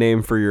giving them a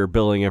name for your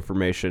billing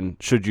information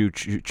should you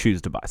choose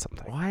to buy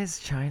something. Why is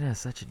China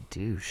such a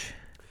douche?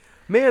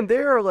 Man, they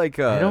are like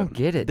I don't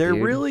get it, They're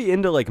dude. really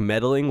into like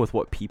meddling with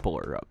what people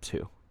are up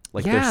to.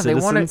 Like their Yeah, they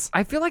want citizens. to.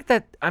 I feel like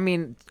that. I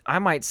mean, I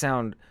might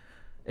sound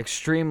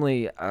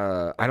extremely,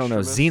 I don't know,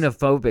 Extremist?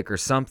 xenophobic or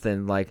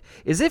something. Like,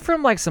 is it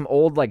from like some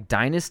old like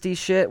dynasty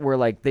shit where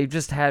like they've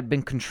just had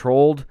been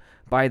controlled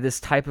by this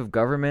type of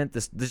government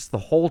this the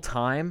whole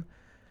time?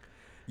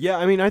 Yeah,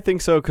 I mean, I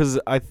think so because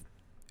Like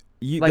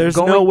there's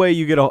no going- way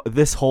you get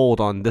this hold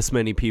on this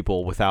many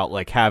people without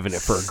like having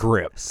it for a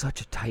grip.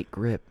 Such a tight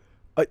grip.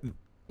 Uh,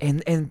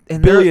 And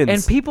billions.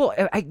 and people,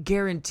 I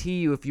guarantee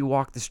you, if you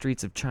walk the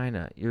streets of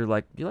China, you're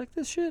like, you like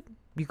this shit?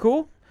 You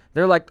cool?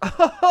 They're like,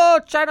 oh,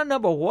 China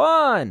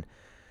 #1.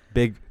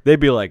 They'd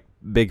be like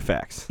big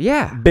facts.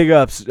 Yeah, Big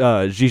ups, Xi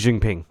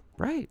Jinping.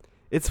 right.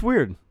 It's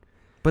weird.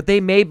 But they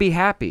may be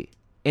happy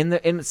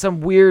in some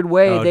weird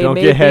way. Oh, They don't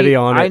may get be, heady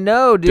on I it.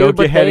 know, dude. Don't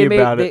but get heady they may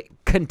about be it.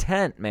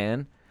 content,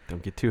 man.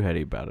 Don't get too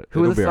heady about it.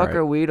 Who It'll the be fuck alright.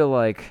 are we to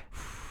like?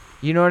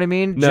 You know what I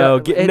mean? No,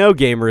 no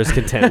gamer is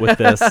content with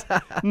this.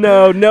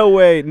 No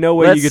way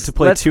you get to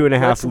play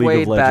 2.5 let's League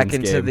wade of Legends back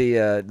into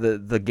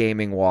game. the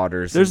gaming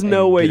waters. There's and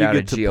no way get you out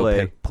get of to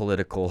play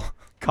political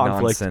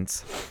conflict.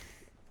 nonsense.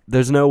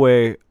 There's no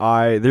way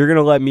they're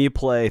gonna let me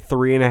play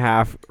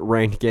 3.5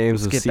 ranked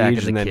games of Let's get back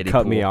Siege in and the then kiddie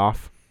cut me pool.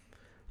 off.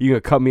 You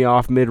gonna cut me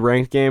off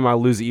mid-ranked game? I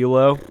lose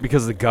Elo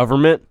because of the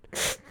government.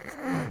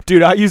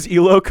 Dude, I use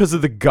Elo because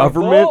of the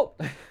government.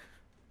 Revolt!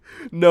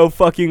 No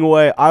fucking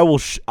way. I will,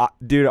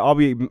 dude. I'll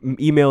be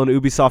emailing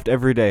Ubisoft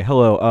every day.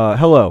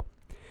 Hello,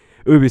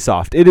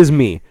 Ubisoft. It is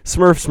me,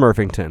 Smurf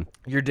Smurfington.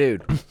 Your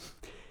dude.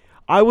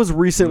 I was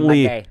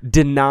recently Okay.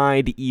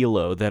 denied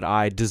Elo that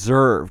I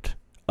deserved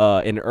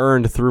and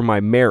earned through my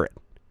merit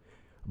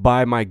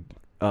by my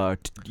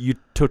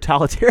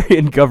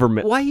totalitarian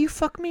government. Why you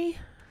fuck me?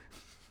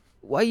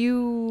 Why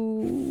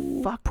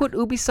you put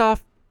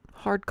Ubisoft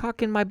hard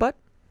cock in my butt?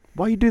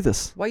 Why you do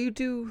this? Why you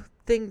do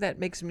thing that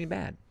makes me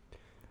mad?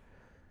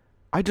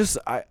 I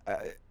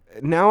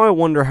now I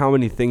wonder how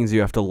many things you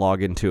have to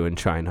log into in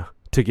China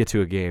to get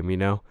to a game. You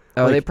know?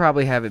 Oh, Like- they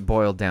probably have it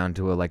boiled down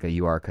to a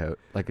UR code,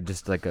 like a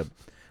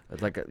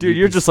Dude,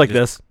 you're just like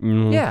this.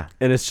 Mm. Yeah.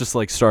 And it's just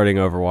like starting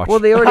Overwatch. Well,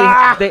 they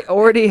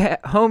already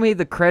homie,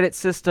 the credit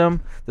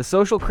system, the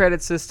social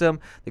credit system,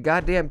 the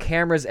goddamn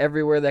cameras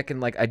everywhere that can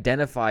like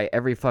identify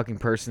every fucking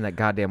person that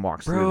goddamn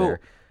walks through Bro, there.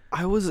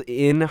 I was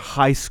in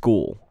high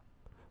school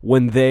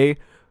when they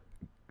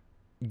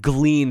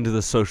gleaned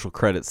the social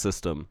credit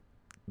system.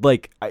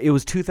 Like it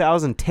was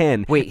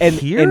 2010. Wait, and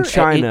here in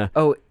China,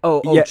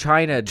 Yeah,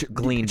 China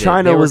gleaned it.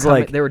 They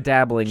were they were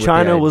dabbling.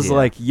 China with the was idea.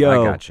 like,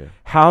 "Yo, I gotcha.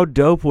 how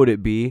dope would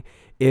it be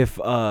if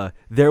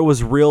there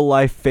was real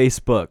life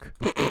Facebook,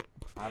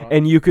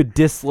 and you could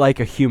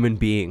dislike a human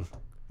being?"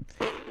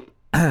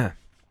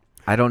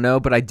 I don't know,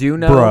 but I do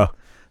know Bruh.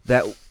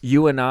 that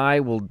you and I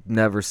will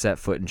never set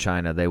foot in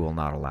China. They will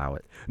not allow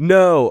it.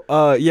 No,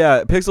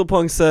 yeah,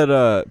 Pixelpunk said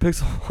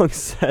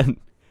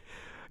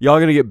y'all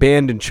gonna get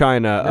banned in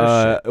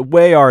China.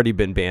 Way already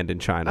been banned in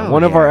China. Oh,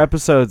 One of our yeah.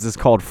 episodes is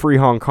called Free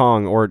Hong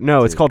Kong, or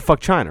no, it's called Fuck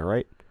China,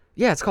 right?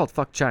 Yeah, it's called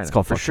Fuck China. It's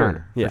called for Fuck sure.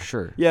 China. Yeah. For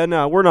sure. Yeah,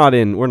 no, we're not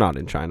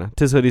in China.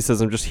 Tiz Hoodie says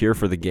I'm just here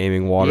for the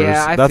gaming waters.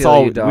 Yeah, I That's feel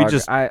all you, dog. we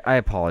just I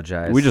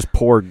apologize. we just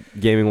pour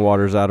gaming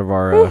waters out of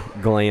our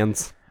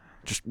glands.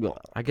 Just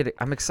I get it.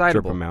 I'm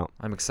excitable. them out.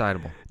 I'm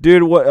excitable.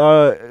 dude, what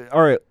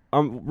all right,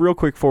 real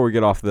quick before we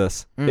get off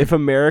this. Mm. If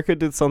America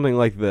did something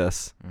like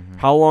this, Mm-hmm.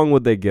 how long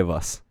would they give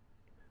us?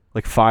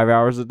 Like 5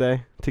 hours a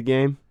day to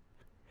game?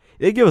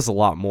 They give us a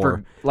lot more.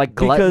 For like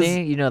Because-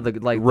 gluttony, you know,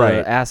 Right.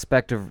 the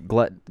aspect of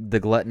the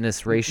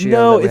gluttonous ratio.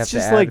 No, that we it's have to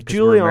just add like because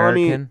we're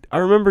Giuliani. American. I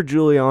remember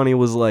Giuliani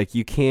was like,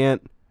 you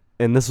can't,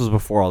 and this was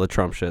before all the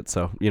Trump shit,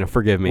 so,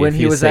 forgive me When if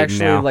he he's was Satan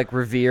actually now. like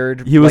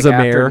revered. He was like, a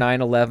after mayor.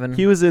 9/11.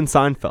 He was in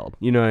Seinfeld,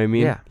 you know what I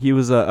mean? Yeah. He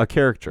was a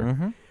character.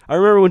 Mhm. I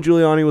remember when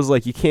Giuliani was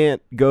like, you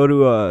can't go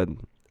to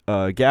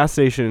a gas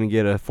station and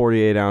get a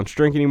 48-ounce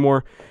drink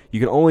anymore. You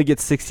can only get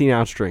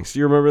 16-ounce drinks. Do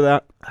you remember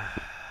that?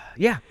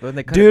 Yeah, but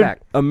they cut it Dude,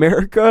 back.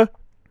 America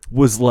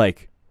was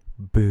like,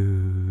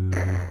 boo.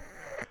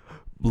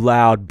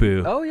 Loud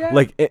boo. Oh, yeah.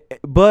 Like,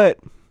 but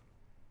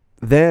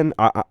then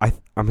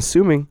I'm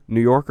assuming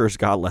New Yorkers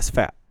got less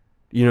fat.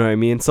 You know what I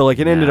mean? So, like,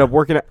 it ended Nah. up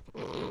working out.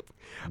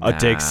 I'll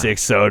take Nah.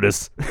 6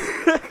 sodas.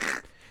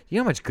 You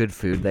know how much good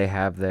food they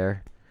have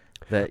there?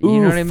 That Ooh,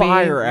 you know what I mean?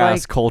 fire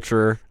ass Like,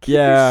 culture. keep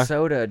your Yeah.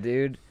 soda,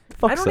 dude.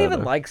 Fuck I don't soda.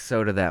 even like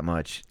soda that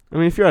much. I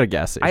mean, if you're at a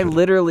gas station. I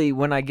literally,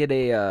 when I get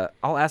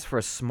I'll ask for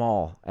a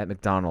small at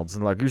McDonald's,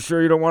 and like, you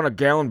sure you don't want a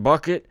gallon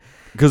bucket?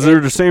 Because they're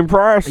the same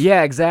price.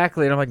 Yeah,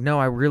 exactly. And I'm like, no,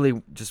 I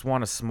really just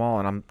want a small,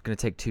 and I'm gonna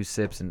take 2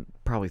 sips and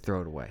probably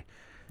throw it away.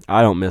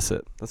 I don't miss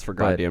it. That's for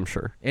But- goddamn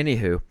sure.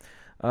 Anywho,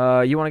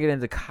 you want to get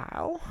into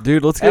Kyle?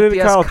 Dude, let's get into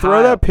FPS Kyle. Throw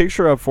Kyle. that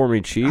picture up for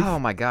me, Chief. Oh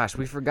my gosh,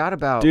 we forgot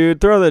about. Dude,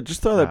 throw that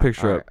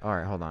picture all up. right, all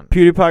right, hold on.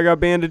 PewDiePie got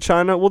banned in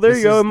China. Well, there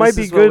you go. It might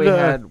be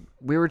good.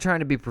 We were trying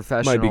to be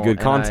professional. good and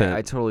content.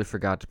 I totally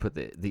forgot to put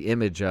the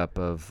image up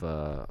of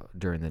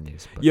during the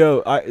news.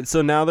 But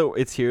So now that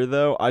it's here,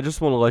 though, I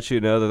just want to let you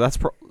know that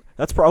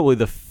that's probably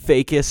the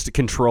fakest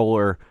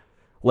controller.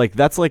 Like,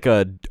 that's like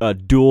a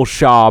dual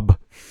Shab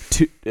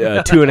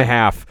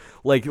 2.5.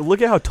 Like,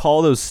 look at how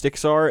tall those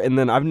sticks are, and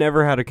then I've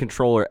never had a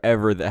controller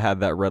ever that had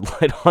that red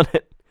light on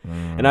it.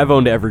 And I've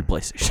owned every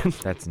PlayStation.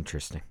 that's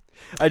interesting.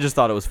 I just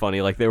thought it was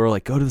funny. Like, they were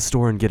like, go to the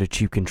store and get a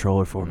cheap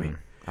controller for me.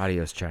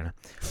 Adios, China.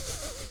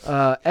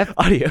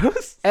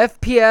 Adios.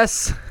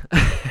 FPS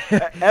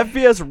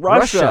FPS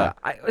Russia.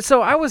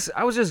 I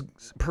was just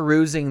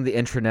perusing the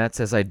intranets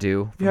as I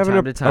do from You having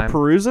time to time. a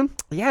perusing?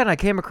 Yeah, and I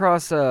came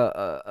across it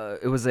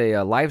was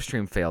a live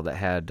stream fail that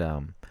had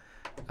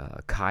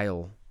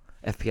Kyle,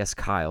 FPS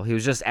Kyle. He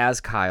was just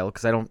as Kyle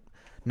because I don't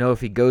know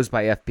if he goes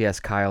by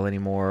FPS Kyle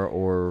anymore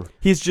or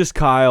He's just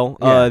Kyle.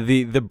 Yeah.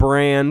 The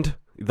brand,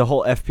 the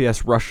whole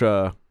FPS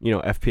Russia,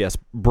 FPS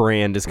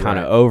brand is kind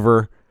of Right.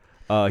 over.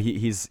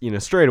 He's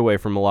strayed away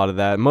from a lot of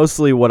that.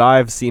 Mostly what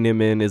I've seen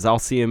him in is I'll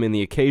see him in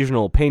the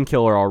occasional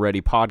Painkiller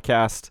Already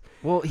podcast.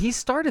 well, he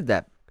started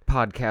that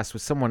podcast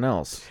with someone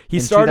else. He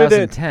in started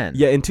 2010. it,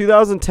 yeah, in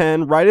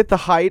 2010, right at the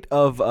height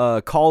of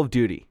Call of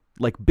Duty,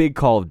 like big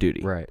Call of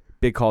Duty, Right.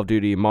 big Call of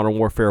Duty, Modern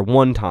Warfare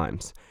 1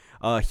 times.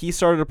 He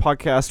started a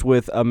podcast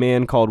with a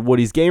man called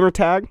Woody's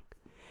Gamertag,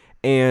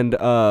 and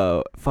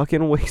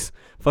fucking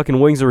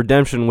Wings of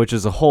Redemption, which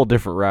is a whole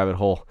different rabbit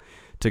hole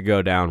to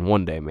go down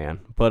one day, man.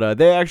 But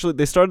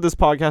they started this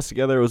podcast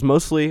together. It was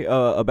mostly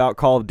about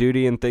Call of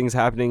Duty and things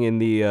happening in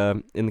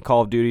the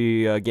Call of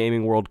Duty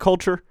gaming world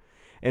culture.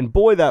 And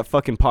boy, that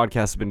fucking podcast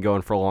has been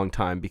going for a long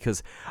time,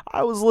 because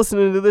I was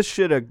listening to this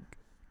shit a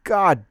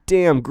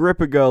goddamn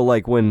grip ago,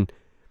 like when.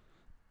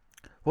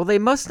 Well, they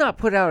must not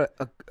put out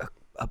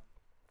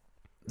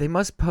they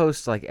must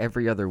post like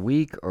every other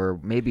week or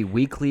maybe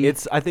weekly.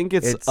 I think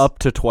it's It's- up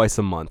to twice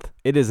a month.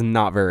 It is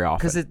not very often.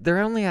 because they're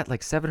only at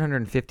like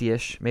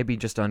 750-ish, maybe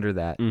just under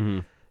that. Mm-hmm.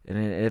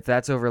 And if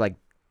that's over like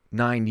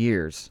 9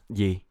 years,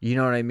 Yeah. you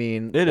know what I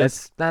mean? It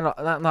That's not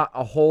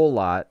a whole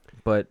lot,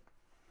 but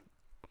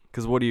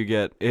Because what do you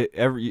get?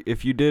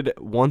 If you did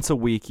once a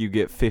week, you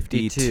get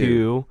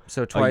 52.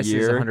 so twice is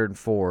year.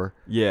 104.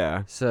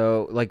 Yeah.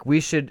 So like we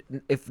should,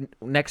 if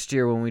next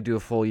year when we do a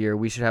full year,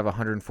 we should have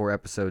 104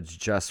 episodes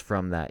just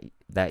from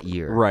that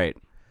year. Right.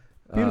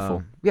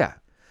 Beautiful. Yeah.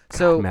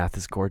 So Math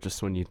is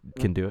gorgeous when you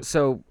can do it.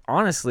 So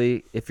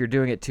honestly, if you're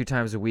doing it 2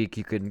 times a week,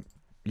 you can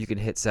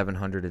hit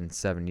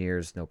 707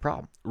 years, no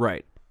problem.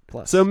 Right.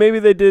 Plus, So maybe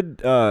they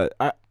did. I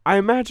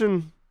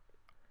imagine.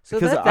 So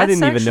because I that's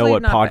didn't even know actually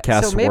what not bad.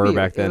 podcasts So maybe were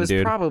back it then, was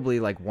dude. probably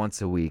like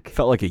once a week.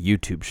 Felt like a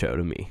YouTube show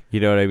to me. You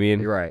know what I mean?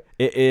 You're right.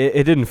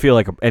 It didn't feel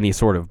like any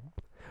sort of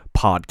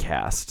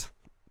podcast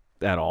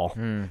at all.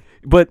 Hmm.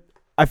 But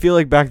I feel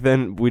like back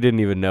then we didn't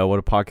even know what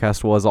a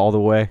podcast was all the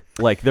way.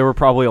 Like there were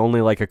probably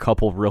only like a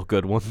couple real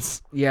good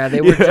ones Yeah,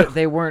 they were. Yeah.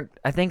 They weren't.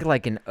 I think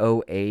like in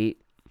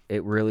 2008,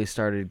 it really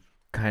started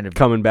kind of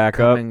coming back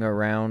up. coming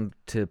around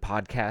to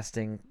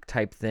podcasting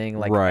type thing.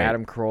 Like Right.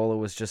 Adam Carolla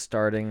was just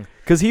starting.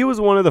 Because he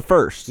was one of the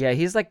first. Yeah,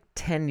 he's like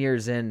 10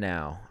 years in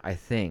now, I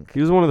think.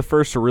 He was one of the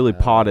first to really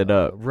pot it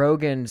up.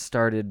 Rogan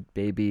started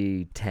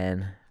maybe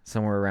 10,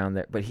 somewhere around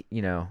there. But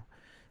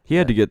He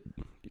had to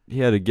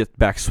get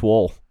back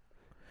swole.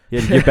 He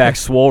had to get back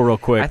swole real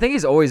quick. I think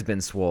he's always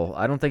been swole.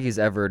 I don't think he's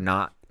ever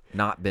not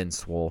been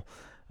swole.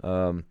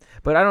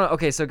 But I don't know.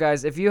 Okay, so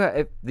guys, if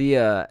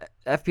the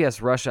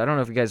FPS Russia, I don't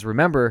know if you guys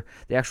remember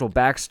the actual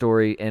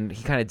backstory, and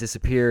he kind of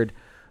disappeared.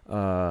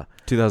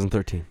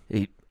 2013.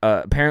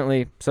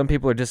 Apparently, some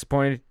people are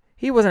disappointed.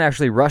 He wasn't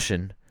actually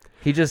Russian.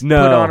 He just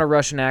No. put on a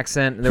Russian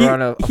accent. And they were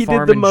on a he farm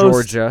did the in most,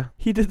 Georgia.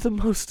 He did the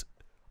most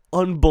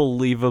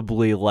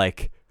unbelievably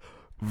like,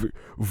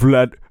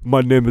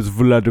 my name is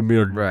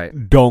Vladimir Right.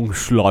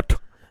 Dongslot.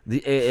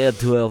 The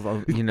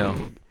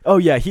AR-12, Oh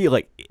yeah, he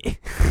like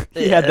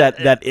he had that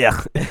that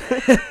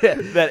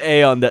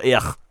A on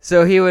the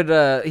So he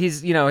would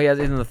he's he has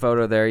in the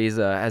photo there he's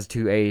has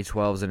two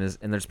AH-12s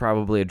and there's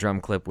probably a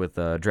drum clip with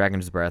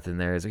Dragon's Breath in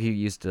there. So he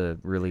used to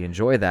really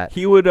enjoy that.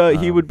 He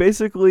would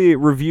basically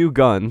review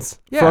guns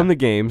from the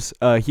games.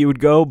 He would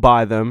go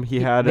buy them.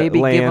 He had maybe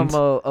land. give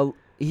him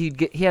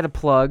he had a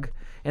plug,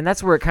 and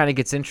that's where it kind of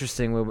gets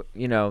interesting.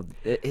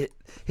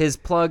 His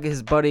plug,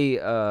 his buddy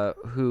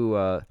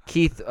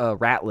Keith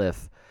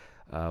Ratliff.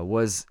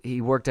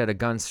 He worked at a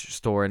gun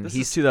store, and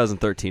He's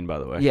 2013, by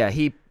the way. Yeah,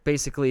 he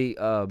basically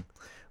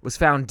was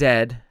found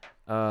dead.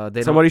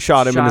 Somebody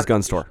shot him in his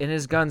gun store. In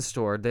his gun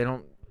store, they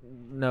don't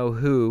know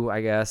who,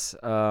 I guess.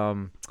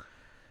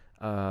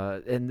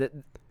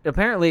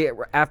 Apparently,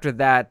 after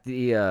that,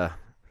 the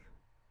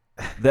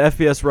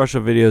FPS Russia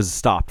videos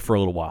stopped for a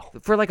little while.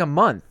 For like a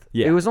month.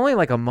 Yeah, it was only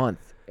like a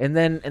month, and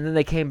then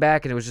they came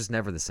back, and it was just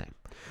never the same.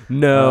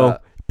 No,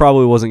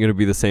 probably wasn't going to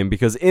be the same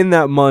because in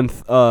that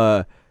month,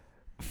 hold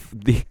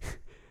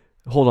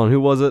on, who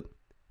was it?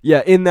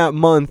 Yeah, in that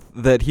month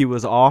that he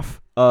was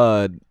off,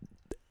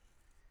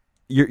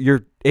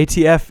 your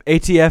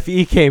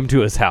ATFE came to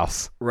his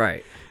house.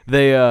 Right.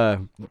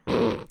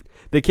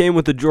 They came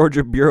with the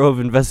Georgia Bureau of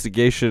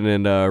Investigation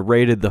and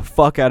raided the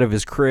fuck out of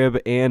his crib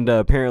and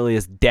apparently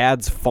his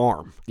dad's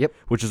farm. Yep.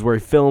 Which is where he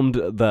filmed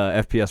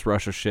the FPS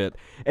Russia shit.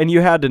 And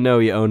you had to know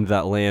he owned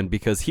that land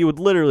because he would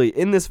literally,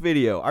 in this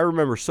video, I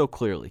remember so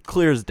clearly,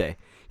 clear as day,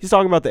 he's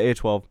talking about the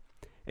A12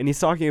 and he's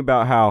talking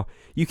about how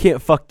you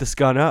can't fuck this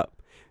gun up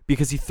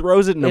because he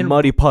throws it in a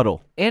muddy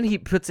puddle. And he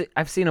puts it,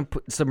 I've seen him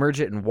submerge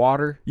it in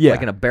water, yeah,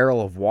 like in a barrel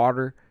of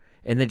water.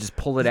 And then just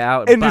pull it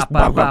out. And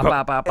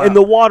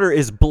the water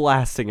is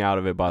blasting out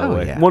of it, by the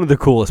way. Yeah. One of the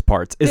coolest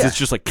parts is it's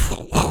just like...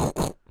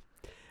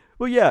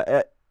 Well,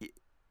 yeah,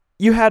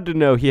 you had to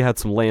know he had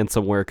some land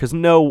somewhere, because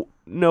no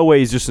way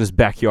he's just in his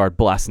backyard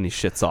blasting these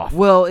shits off.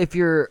 Well, if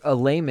you're a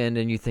layman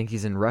and you think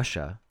he's in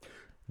Russia,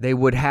 they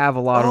would have a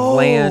lot of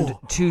land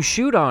to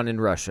shoot on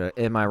in Russia.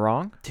 Am I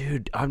wrong?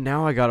 Dude,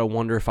 now I got to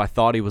wonder if I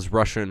thought he was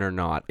Russian or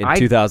not in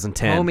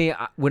 2010.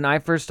 Homie, when I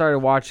first started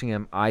watching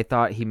him, I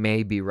thought he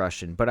may be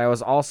Russian. But I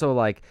was also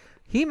like,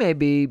 he may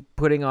be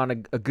putting on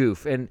a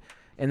goof. And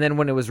then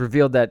when it was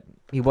revealed that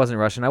he wasn't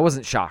Russian, I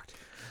wasn't shocked.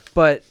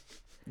 But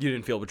you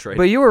didn't feel betrayed.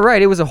 But you were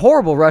right. It was a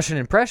horrible Russian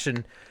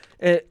impression.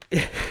 It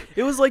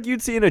was like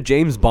you'd see in a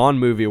James Bond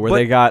movie where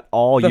they got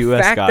all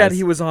U.S. guys. The fact that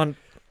he was on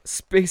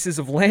spaces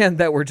of land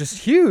that were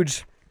just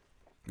huge.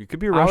 You could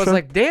be Russian. I was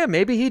like, damn,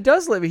 maybe he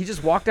does live. He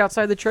just walked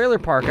outside the trailer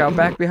park out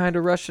back behind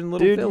a Russian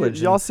little village.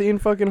 Y'all seen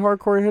fucking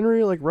Hardcore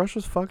Henry? Like,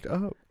 Russia's fucked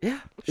up. Yeah,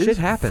 shit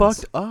happens.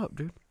 Fucked up,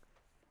 dude.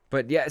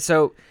 But yeah,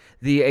 so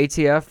the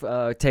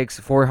ATF takes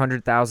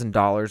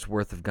 $400,000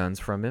 worth of guns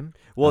from him.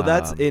 Well,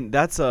 that's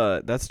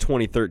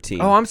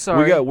 2013. Oh, I'm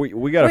sorry.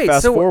 We got to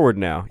fast forward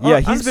now. Yeah,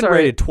 he's been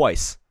raided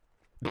twice.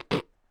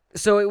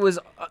 So it was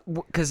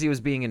because he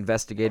was being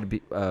investigated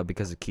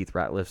because of Keith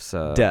Ratliff's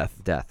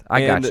death.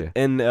 I got you.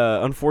 And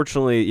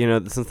unfortunately,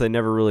 since they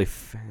never really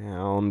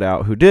found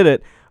out who did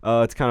it,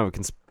 it's kind of a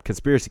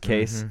conspiracy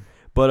case. Mm-hmm.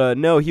 But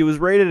no, he was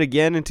raided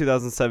again in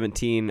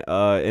 2017.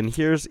 And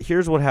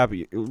here's what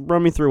happened.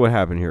 Run me through what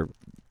happened here,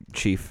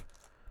 Chief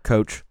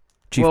Coach.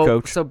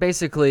 So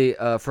basically,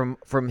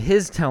 from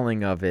his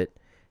telling of it,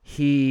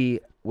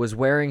 he was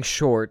wearing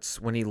shorts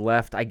when he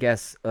left, I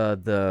guess,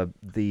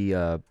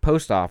 the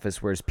post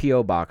office where his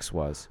P.O. box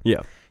was.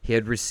 Yeah.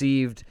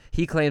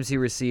 He claims he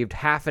received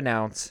half an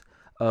ounce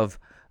of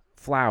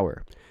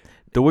flour.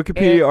 The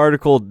Wikipedia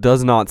article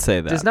does not say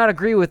that. Does not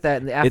agree with that,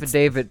 and the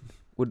affidavit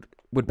would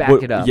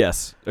back it up.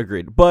 Yes,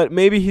 agreed. But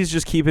maybe he's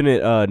just keeping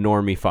it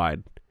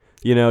normified.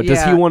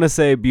 Does he want to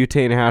say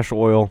butane hash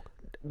oil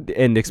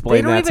and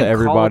explain that to everybody? They don't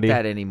even call it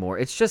that anymore.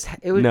 It's just...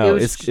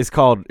 it's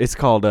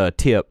called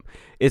tip.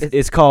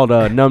 It's called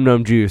Num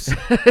Num Juice.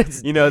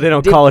 They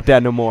don't call it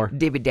that no more.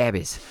 Dibby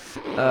Dabbies.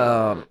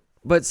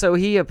 But so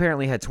he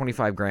apparently had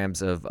 25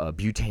 grams of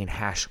butane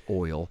hash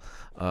oil,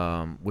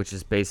 which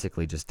is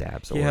basically just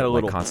dabs. He had a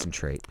little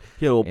concentrate.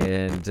 He had a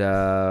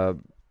little.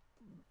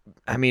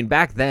 And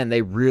back then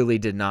they really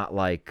did not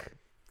like.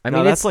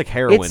 That's like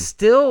heroin. It's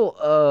still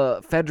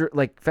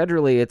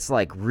federally, it's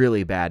like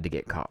really bad to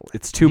get caught with.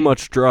 It's too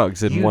much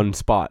drugs in one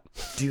spot.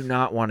 Do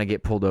not want to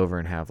get pulled over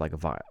and have like a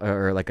vial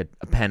or like a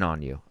pen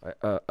on you,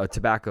 a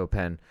tobacco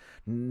pen.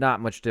 Not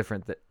much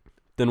different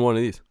than one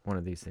of these. One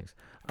of these things.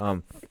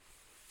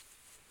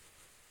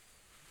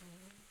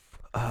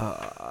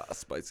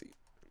 Spicy.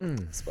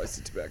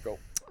 Spicy tobacco.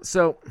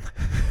 So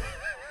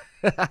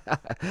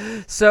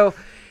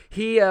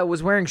he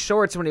was wearing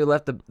shorts when he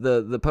left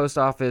the post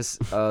office.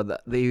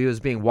 He was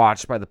being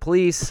watched by the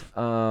police.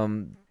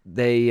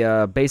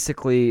 They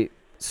basically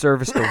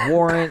serviced a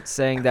warrant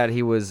saying that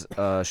he was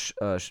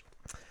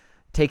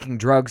taking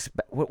drugs.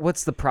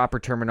 What's the proper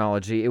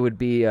terminology? It would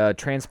be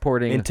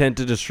transporting. Intent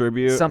to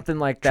distribute. Something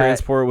like that.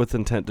 Transport with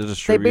intent to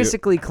distribute. They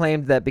basically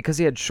claimed that because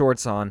he had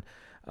shorts on,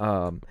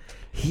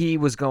 he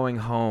was going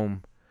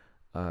home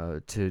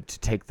to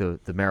take the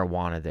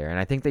marijuana there, and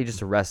I think they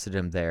just arrested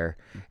him there,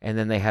 and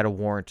then they had a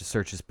warrant to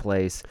search his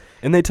place.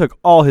 And they took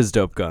all his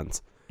dope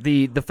guns.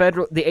 The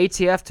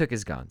ATF took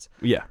his guns,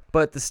 Yeah.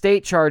 but the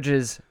state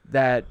charges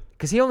that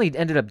because he only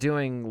ended up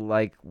doing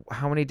like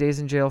how many days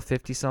in jail?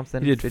 50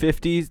 something. He did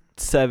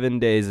 57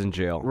 days in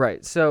jail.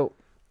 Right. So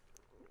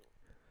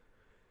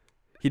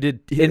He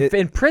did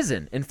in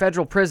prison, in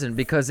federal prison,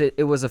 because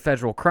it was a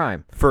federal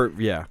crime.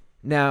 yeah.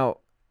 Now,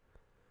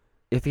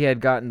 if he had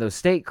gotten those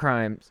state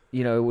crimes,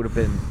 it would have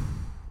been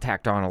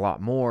tacked on a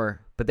lot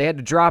more. But they had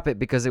to drop it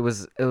because it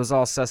was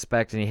all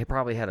suspect, and he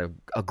probably had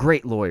a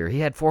great lawyer. He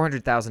had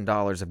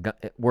 $400,000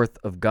 worth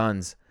of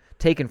guns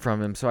taken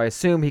from him, so I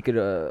assume he could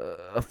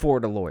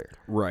afford a lawyer.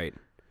 Right.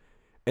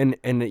 And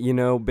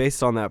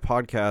based on that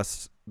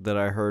podcast that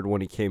I heard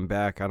when he came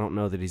back, I don't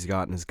know that he's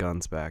gotten his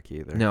guns back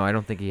either. No, I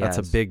don't think he has.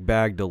 That's a big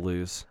bag to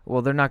lose.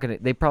 Well, they're not gonna.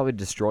 They probably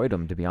destroyed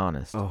them, to be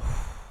honest. Oh,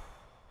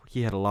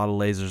 he had a lot of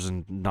lasers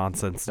and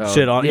nonsense and Oh,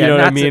 shit on. yeah, You know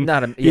what I not mean?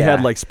 a- He had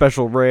yeah. like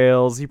special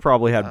rails. He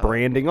probably had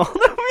branding on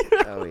them.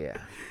 Oh yeah.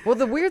 Well,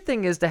 the weird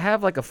thing is to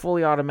have like a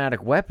fully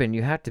automatic weapon,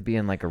 you have to be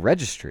in like a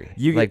registry.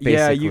 You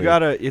basically.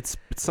 gotta. It's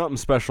something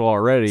special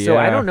already. So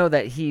yeah. I don't know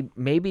that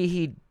maybe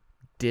he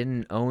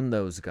didn't own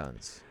those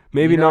guns.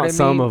 Maybe You know not what I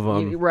some mean? of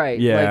them. Right.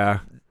 Yeah.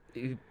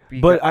 Like,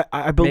 But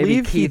I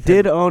believe he Keith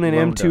did had own an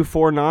loaned him.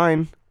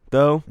 M249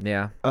 though.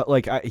 Yeah.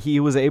 He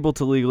was able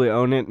to legally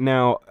own it.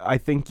 Now I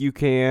think you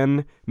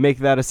can make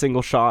that a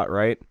single shot,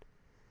 right?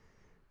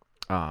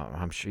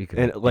 I'm sure you could.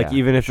 And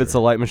even if it's a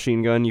light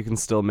machine gun, you can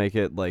still make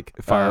it like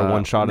fire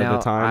one shot at a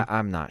time.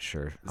 I'm not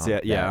sure.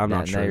 I'm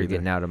not sure Now you're either.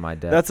 getting out of my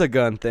depth. That's a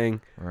gun thing.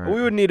 Right.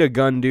 We would need a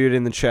gun dude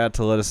in the chat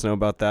to let us know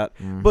about that.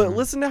 Mm-hmm. But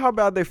listen to how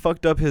bad they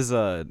fucked up his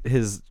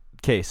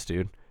case,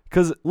 dude.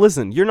 Because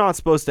listen, you're not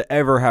supposed to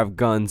ever have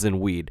guns and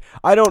weed.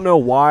 I don't know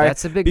why.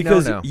 That's a big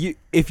because no-no.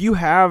 if you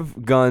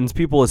have guns,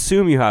 people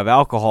assume you have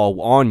alcohol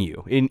on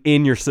you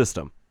in your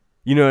system.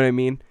 You know what I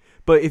mean?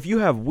 But if you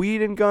have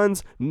weed and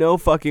guns, no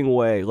fucking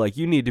way. Like,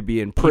 you need to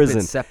be in prison.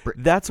 Keep it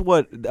separate. That's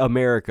what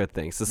America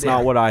thinks. It's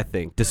not what I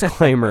think.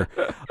 Disclaimer.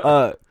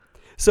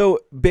 So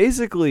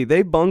basically,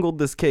 they bungled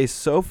this case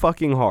so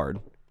fucking hard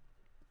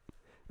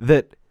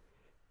that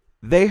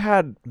they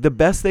had the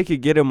best they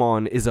could get him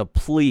on is a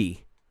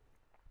plea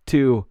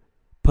to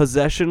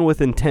possession with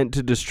intent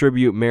to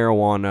distribute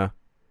marijuana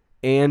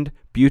and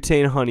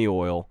butane honey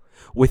oil,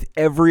 with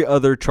every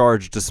other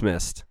charge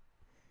dismissed.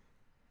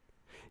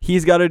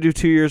 He's got to do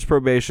 2 years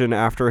probation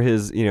after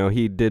his,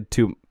 he did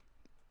 2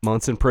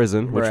 months in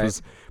prison, which Right.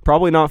 was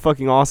probably not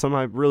fucking awesome.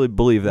 I really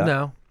believe that.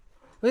 No.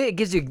 Well, it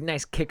gives you a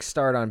nice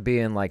kickstart on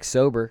being like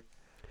sober.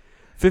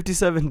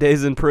 57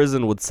 days in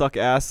prison would suck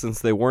ass since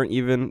they weren't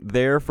even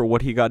there for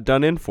what he got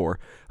done in for.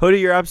 Hoodie,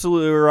 you're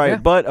absolutely right. Yeah.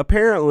 But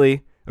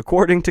apparently,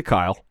 according to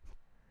Kyle,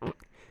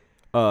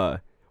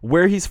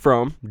 where he's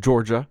from,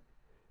 Georgia,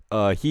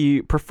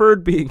 he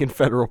preferred being in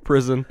federal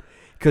prison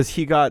because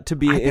he got to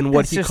be I in think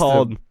what that's he just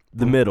called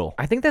the middle.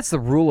 I think that's the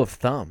rule of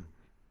thumb.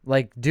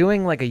 Like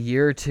doing like a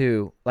year or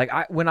two. Like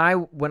when I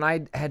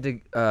had to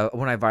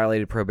when I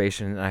violated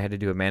probation and I had to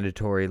do a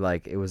mandatory,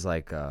 like it was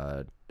like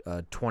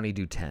 20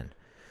 do 10.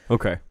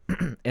 Okay.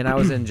 And I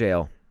was in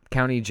jail,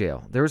 county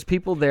jail. There was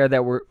people there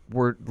that were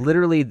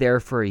literally there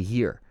for a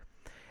year.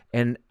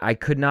 And I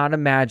could not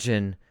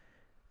imagine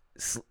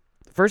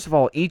first of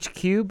all, each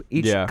cube,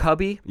 each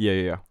cubby,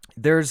 Yeah.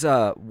 there's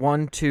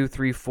 1, 2,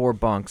 3, 4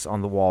 bunks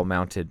on the wall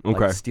mounted, Okay.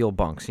 like steel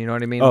bunks. You know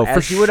what I mean? Oh, for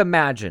As you would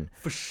imagine.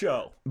 For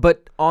sure.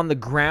 But on the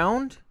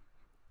ground,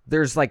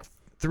 there's like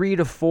 3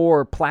 to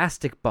 4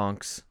 plastic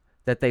bunks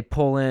that they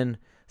pull in.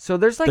 So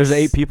there's like There's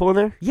 8 people in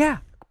there? Yeah,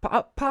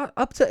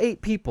 up to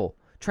 8 people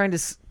trying to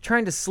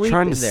sleep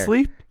Trying in to there.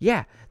 sleep?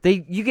 Yeah,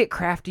 you get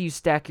crafty. You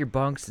stack your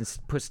bunks and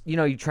put.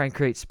 You try and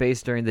create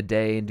space during the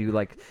day and do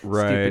like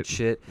Right. stupid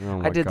shit. Oh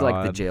my I did like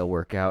the God. jail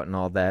workout and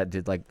all that.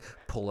 Did like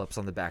pull-ups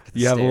on the back of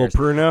the You have stairs. a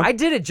little Pruno? I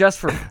did it just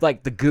for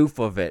like the goof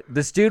of it.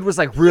 This dude was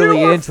like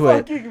really into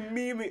it.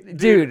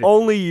 Dude.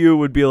 Only you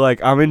would be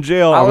like, I'm in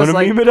jail. I'm was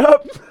going to like- meme it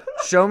up.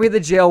 Show me the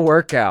jail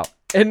workout.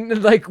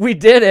 And like we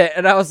did it,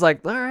 and I was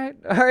like, all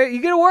right, you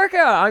get a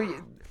workout.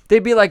 They'd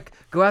be like,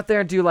 go out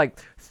there and do like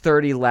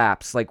 30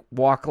 laps, like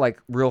walk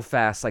like real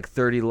fast, like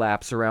 30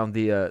 laps around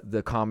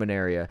the common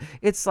area.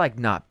 It's like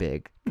not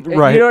big,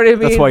 Right. You know what I mean?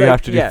 That's why you Like,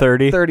 have to do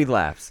 30? 30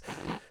 laps.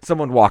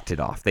 Someone walked it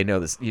off. They know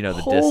this. The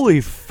distance.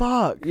 Holy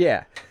fuck.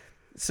 Yeah.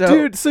 So,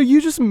 Dude, so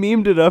you just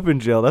memed it up in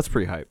jail. That's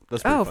pretty hype.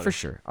 That's pretty oh, funny. for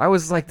sure. I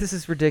was like, this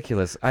is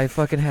ridiculous. I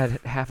fucking had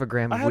half a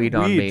gram I of had weed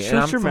on weed. me, Shut and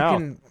I'm your mouth.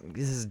 fucking.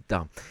 This is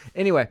dumb.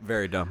 Anyway.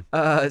 Very dumb.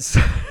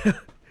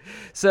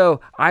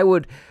 So I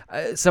would,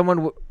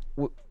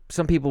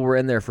 some people were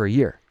in there for a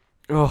year,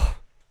 Oh,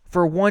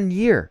 for 1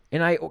 year,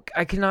 and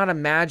I cannot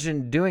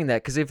imagine doing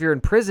that because if you're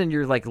in prison,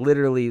 you're like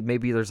literally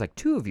maybe there's like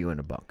 2 of you in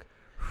a bunk.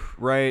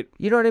 right.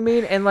 You know what I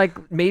mean? And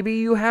like maybe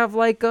you have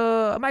like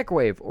a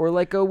microwave or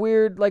like a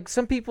weird like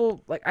some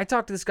people like I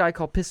talked to this guy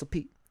called Pistol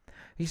Pete.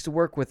 He used to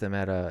work with him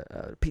at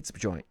a pizza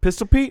joint.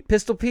 Pistol Pete?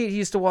 Pistol Pete, he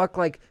used to walk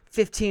like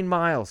 15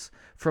 miles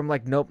from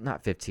like, nope,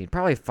 not 15,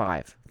 probably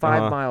 5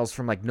 miles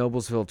from like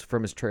Noblesville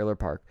from his trailer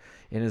park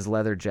in his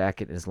leather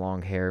jacket and his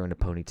long hair and a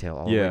ponytail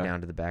all the way down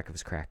to the back of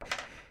his crack.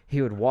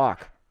 He would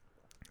walk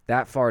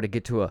that far to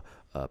get to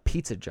a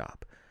pizza job.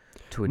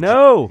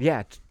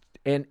 Yeah.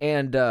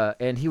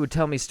 And he would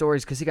tell me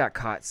stories because he got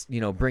caught,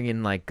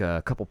 bringing like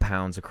a couple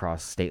pounds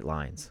across state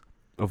lines.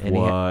 Of And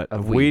what?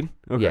 Of weed?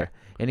 Okay. Yeah.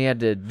 And he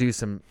had to do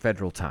some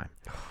federal time.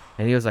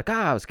 And he was like,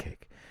 I was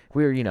cake.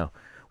 We were,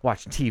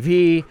 watching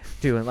TV,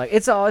 doing like,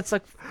 it's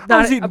like, I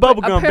was eating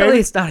bubble gum, apparently baby.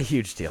 it's not a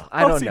huge deal. I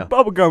I don't was know. eating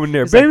bubble gum in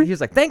there, He's like- baby. he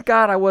was like, thank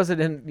God I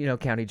wasn't in,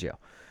 county jail.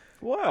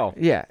 Wow.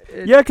 Yeah.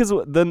 Yeah, because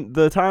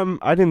the time,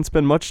 I didn't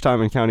spend much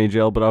time in county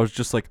jail, but I was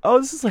just like,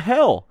 oh, this is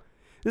hell.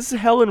 This is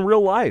hell in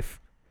real life.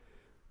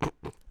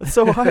 That's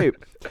so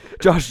hype.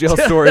 Josh Jail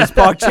Stories,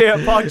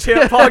 PogChamp.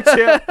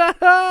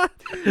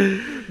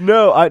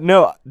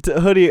 No,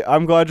 Hoodie,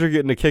 I'm glad you're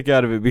getting a kick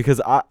out of it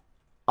because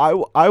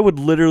I would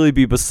literally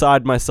be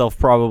beside myself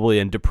probably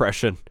in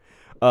depression.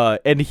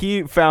 And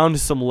he found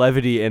some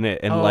levity in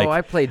it and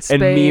I played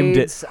spades. and memed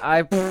it.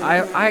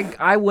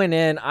 I went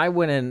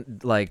in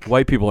like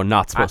White people are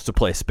not supposed to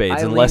play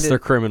spades I unless leaned they're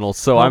it- criminals.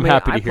 So I'm Homie,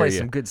 happy to I hear play you.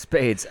 some good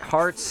spades,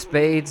 hearts,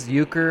 spades,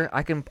 euchre.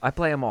 I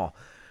play them all.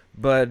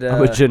 But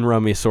I'm a gin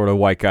rummy sort of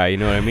white guy. You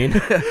know what I mean?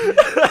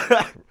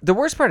 the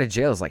worst part of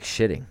jail is like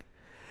shitting.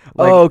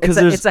 Oh, 'cause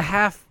it's a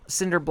half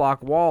cinder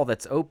block wall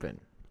that's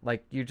open.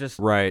 Like you're just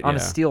Right, on a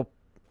yeah. steel.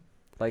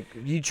 Like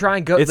you try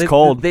and go. It's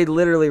cold. They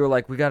literally were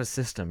like, "We got a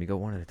system. You go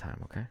one at a time,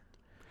 okay?"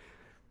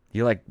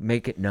 You like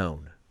make it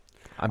known.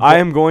 I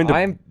am going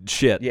to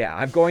shit. Yeah,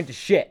 I'm going to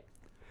shit.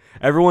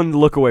 Everyone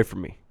look away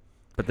from me.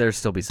 But there'll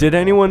still be. Some Did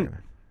wall anyone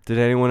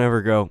there.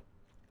 ever go,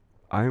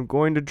 I'm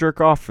going to jerk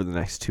off for the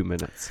next 2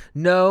 minutes?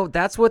 No,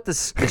 that's what the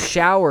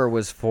shower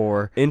was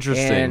for.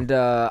 Interesting. And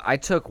I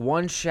took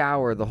one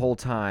shower the whole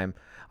time.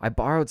 I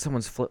borrowed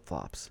someone's flip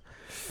flops.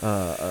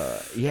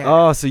 Yeah.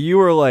 Oh, so you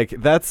were like,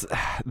 that's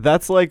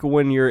like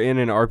when you're in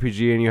an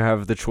RPG and you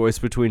have the choice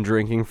between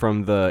drinking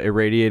from the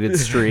irradiated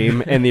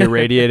stream and the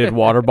irradiated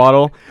water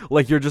bottle.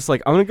 Like you're just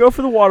like, I'm going to go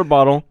for the water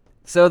bottle.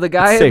 So the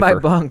guy It's in my safer.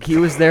 bunk, he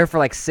was there for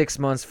like 6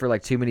 months for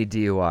like too many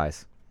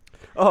DUIs.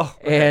 Oh.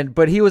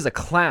 But he was a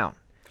clown.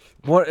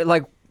 One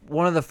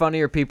of the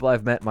funnier people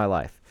I've met in my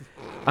life.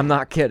 I'm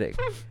not kidding.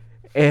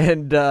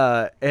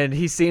 And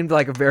he seemed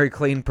like a very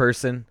clean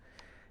person.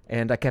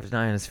 And I kept an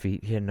eye on his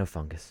feet. He had no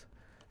fungus.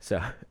 So,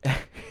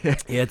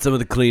 He had some of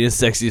the cleanest,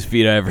 sexiest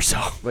feet I ever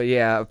saw. but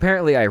yeah,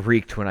 apparently I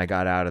reeked when I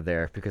got out of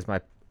there because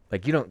my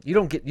you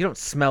don't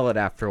smell it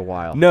after a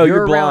while. No,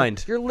 you're around-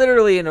 blind. You're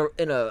literally in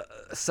a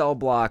cell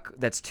block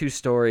that's 2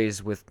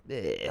 stories with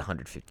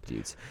 150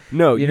 dudes.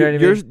 No, You know what I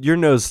mean? your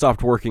nose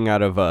stopped working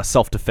out of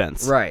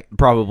self-defense. Right.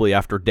 Probably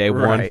after day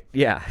one. Right.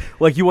 Yeah.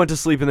 Like you went to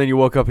sleep and then you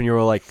woke up and you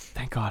were like,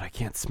 thank God I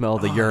can't smell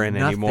the urine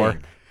anymore.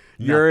 Nothing.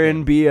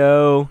 Urine,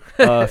 BO,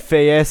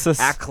 feces.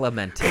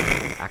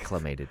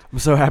 Acclimated. I'm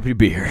so happy to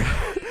be here.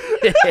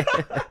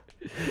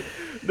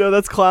 No,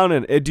 that's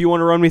clowning. Do you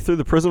want to run me through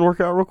the prison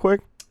workout real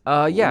quick?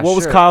 Yeah. What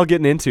was sure. Kyle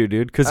getting into,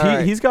 dude? Because All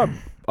right. he's got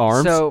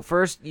arms. So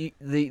first,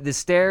 the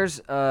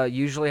stairs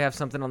usually have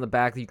something on the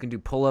back that you can do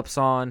pull-ups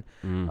on.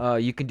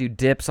 You can do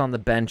dips on the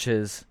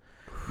benches.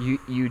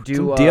 You do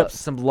Some dips.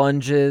 some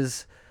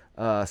lunges,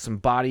 some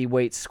body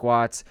weight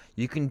squats.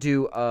 You can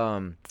do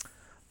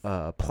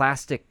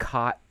plastic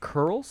cot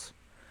curls.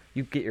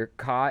 You get your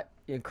cot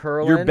and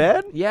curl Your in.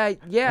 bed? Yeah.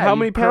 How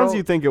many pounds curl- do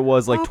you think it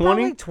was? Like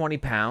 20? Probably 20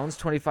 pounds,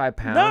 25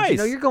 pounds. Nice.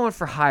 You're going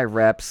for high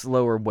reps,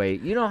 lower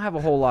weight. You don't have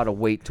a whole lot of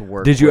weight to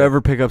work Did you with. ever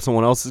pick up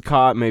someone else's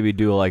cot? Maybe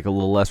do like a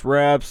little less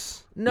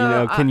reps?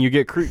 No, Can you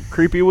get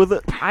creepy with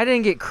it? I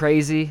didn't get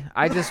crazy.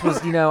 I just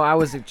was, I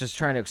was just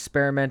trying to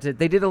experiment it.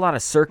 They did a lot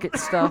of circuit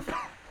stuff.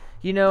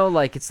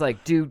 Like it's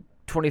like do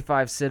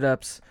 25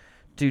 sit-ups,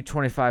 do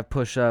 25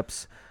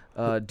 push-ups,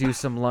 do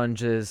some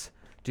lunges,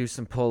 do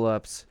some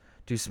pull-ups,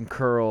 do some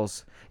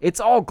curls. It's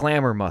all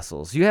glamour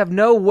muscles. You have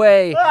no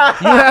way.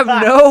 Of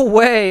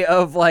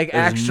like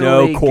There's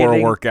actually no core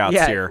getting- workouts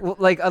yeah, here.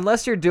 Like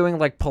unless you're doing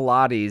like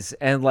Pilates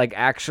and like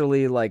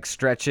actually like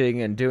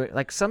stretching and doing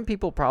like some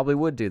people probably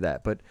would do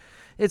that, but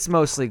it's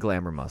mostly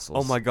glamour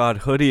muscles. Oh my God,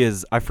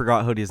 I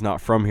forgot Hoodie is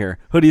not from here.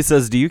 Hoodie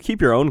says, do you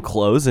keep your own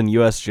clothes in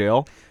U.S.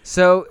 jail?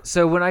 So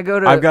when I go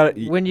to I've got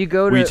when you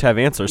go to We each have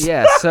answers.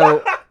 Yeah,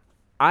 so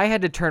I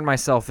had to turn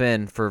myself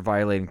in for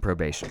violating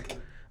probation.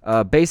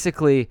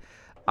 Basically,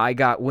 I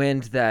got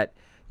wind that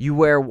you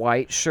wear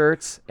white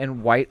shirts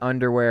and white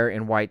underwear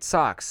and white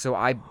socks. So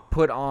I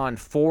put on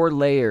 4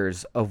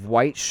 layers of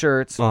white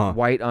shirts,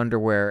 white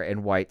underwear,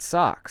 and white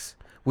socks,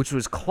 which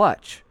was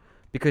clutch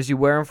because you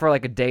wear them for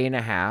like a day and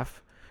a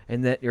half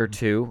and then or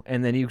 2,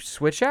 and then you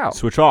switch out.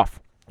 Switch off.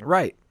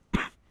 Right.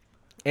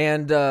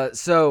 And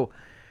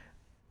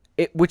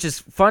which is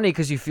funny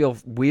because you feel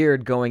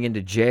weird going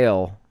into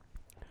jail,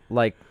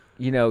 like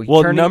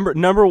Well,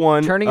 number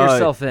one, turning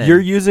yourself in. You're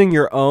using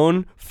your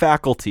own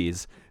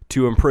faculties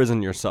to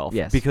imprison yourself.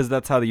 Yes. Because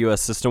that's how the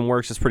U.S. system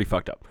works. It's pretty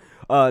fucked up.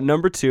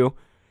 Number 2,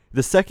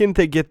 The second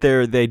they get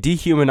there, they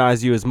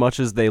dehumanize you as much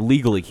as they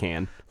legally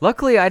can.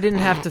 Luckily, I didn't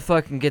have to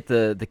fucking get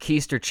the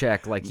keister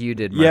check like you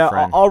did, my Yeah,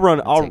 friend. I'll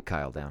run. I'll take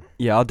Kyle down.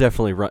 Yeah, I'll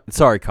definitely run.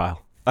 Sorry,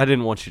 Kyle. I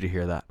didn't want you to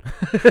hear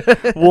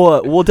that.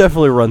 We'll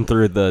definitely run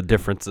through the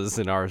differences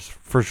in ours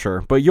for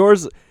sure. But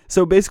yours,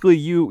 so basically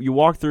you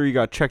walk through, you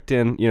got checked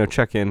in,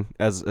 check in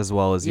as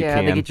well as you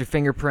can. Yeah, they get your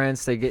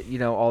fingerprints, they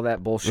get all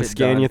that bullshit. They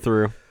scan done. you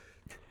through.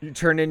 You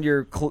turn in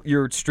your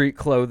street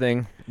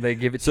clothing. They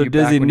give it to So you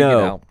does back he when you get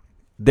know? out.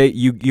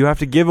 You have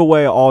to give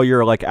away all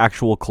your like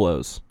actual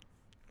clothes.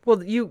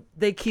 Well,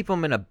 they keep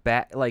them in a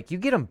bag. Like you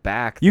get them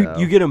back. You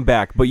though. get them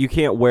back, but you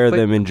can't wear But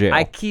them in jail.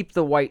 I keep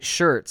the white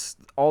shirts,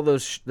 all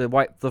those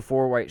the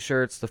 4 white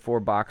shirts, the 4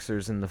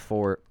 boxers, and the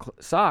 4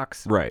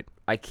 socks. Right.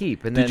 I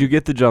keep. And Did then, you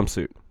get the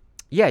jumpsuit?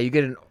 Yeah, you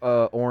get an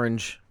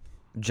orange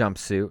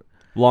jumpsuit,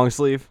 Long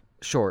sleeve?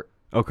 short.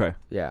 Okay.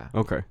 Yeah.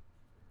 Okay.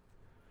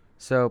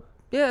 So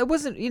yeah, it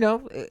wasn't.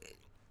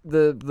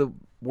 The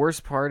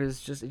worst part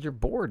is just you're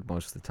bored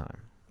most of the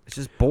time. It's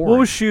just boring. What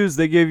was shoes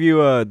they give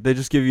you? They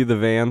just give you the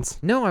Vans.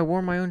 No, I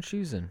wore my own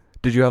shoes in.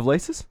 Did you have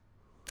laces?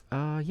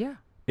 Yeah.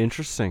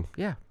 Interesting.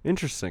 Yeah.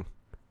 Interesting.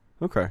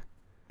 Okay.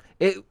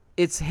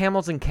 It's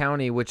Hamilton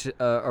County, which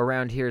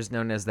around here is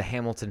known as the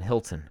Hamilton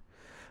Hilton,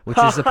 which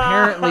is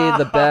apparently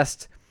the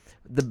best,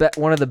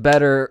 one of the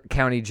better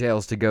county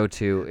jails to go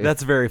to.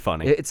 That's very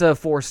funny. It's a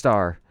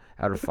 4-star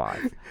out of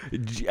 5.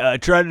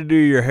 Try to do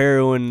your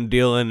heroin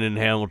dealing in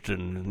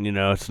Hamilton.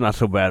 It's not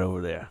so bad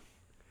over there.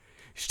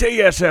 Stay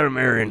your ass out of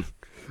Marion.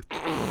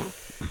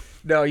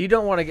 No, you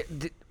don't want to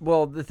get.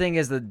 Well, the thing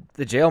is, the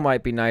jail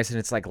might be nice and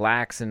it's like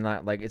lax and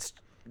not like it's.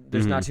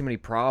 There's not too many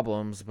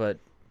problems, but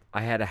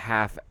I had a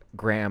half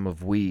gram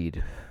of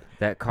weed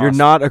that cost. You're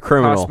not a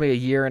criminal. Cost me a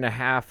year and a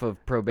half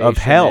of probation Of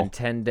hell. and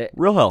 10 days.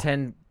 Real hell.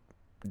 10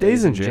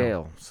 Days in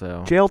jail.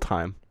 So Jail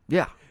time.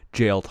 yeah,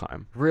 Jail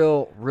time.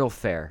 real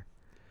fair.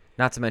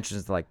 Not to mention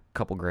it's like a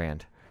couple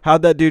grand.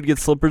 How'd that dude get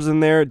slippers in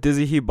there?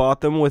 Dizzy, he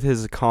bought them with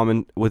his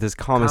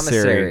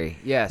commissary.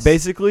 Yes.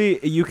 Basically,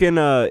 you can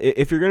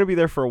if you're gonna be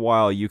there for a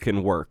while, you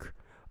can work.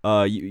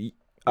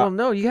 Well,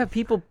 no, you have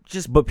people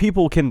just. But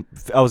people can.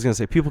 I was gonna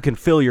say people can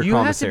fill your You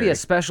have to commissary. be a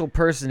special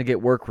person to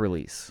get work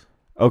release.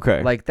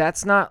 Okay. Like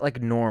that's not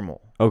like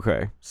normal.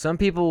 Okay. Some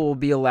people will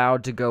be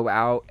allowed to go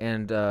out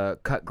and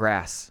cut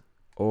grass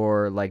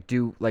or like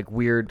do like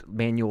weird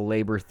manual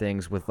labor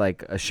things with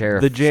like a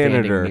sheriff The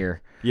janitor. standing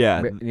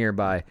Yeah.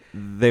 nearby.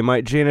 They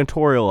might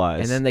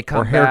janitorialize. And then they or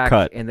come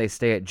haircut. back and they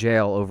stay at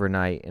jail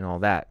overnight and all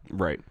that.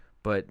 Right.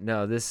 But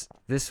no, this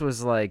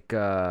was like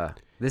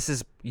this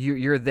is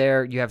you're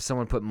there, you have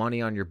someone put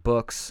money on your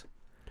books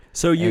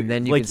So you and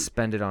then you like can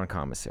spend it on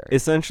commissary.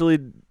 essentially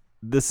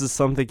this is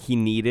something he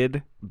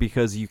needed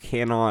because you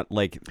cannot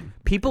like.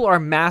 People are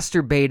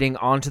masturbating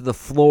onto the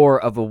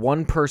floor of a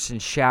one-person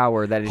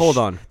shower that is. Hold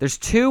on. There's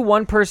 2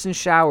 one-person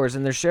showers,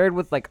 and they're shared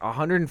with like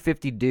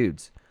 150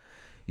 dudes.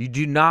 You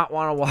do not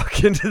want to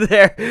walk into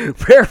there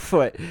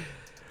barefoot.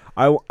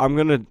 I'm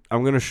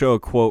gonna show a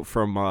quote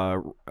from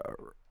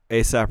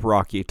ASAP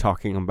Rocky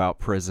talking about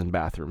prison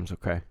bathrooms.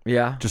 Okay,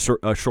 Yeah. just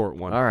a short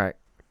one. All right.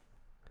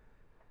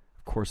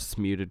 Of course, it's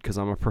muted because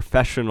I'm a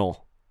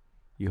professional.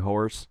 You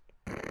whores.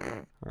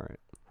 All right.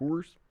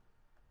 Whores.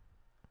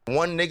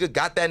 One nigga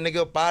got that nigga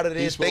up out of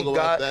there. He spoke Thank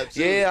about God. that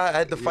too. Yeah, I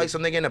had to fight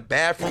some nigga in the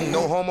bathroom.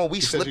 No homo.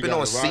 We said you slipping got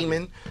on it rocking.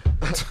 semen.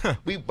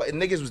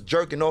 Niggas was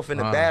jerking off in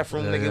the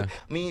bathroom, yeah, nigga. yeah.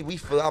 I mean,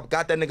 I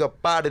got that nigga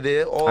up out of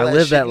there. All I that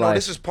live shit. that You know, life.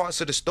 this is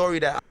parts of the story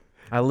that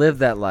I live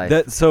that life.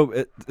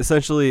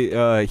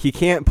 Essentially, he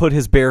can't put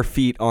his bare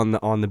feet on the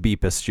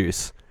Beepus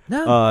juice.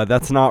 No.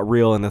 That's not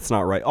real and that's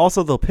not right.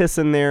 Also, they'll piss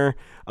in there.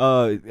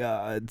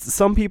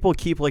 Some people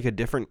keep like a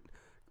different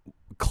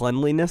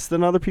cleanliness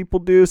than other people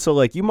do. So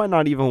like, you might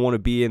not even want to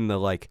be in the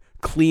like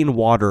clean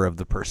water of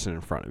the person in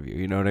front of you.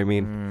 You know what I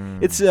mean?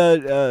 It's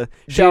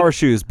shower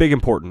shoes, big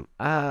important.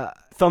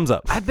 Thumbs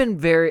up. I've been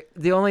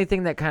the only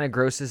thing that kind of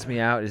grosses me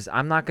out is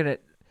I'm not going to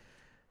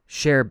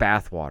share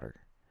bath water.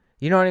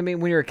 You know what I mean?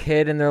 When you're a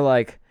kid and they're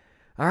like,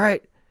 all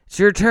right, it's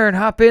your turn,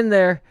 hop in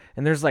there.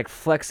 And there's like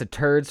flecks of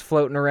turds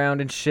floating around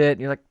and shit. And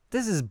you're like,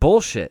 this is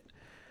bullshit.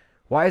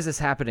 Why is this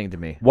happening to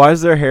me? Why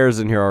is there hairs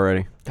in here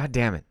already? God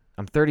damn it.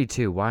 I'm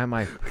 32. Why am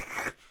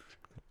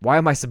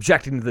I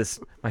subjecting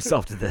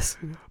myself to this?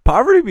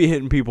 Poverty be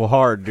hitting people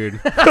hard, dude.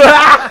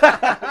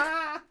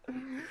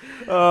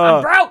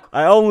 I'm broke.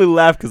 I only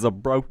laugh because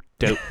I'm broke.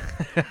 Dope.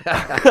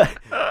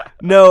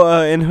 No,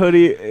 and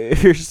Hoodie,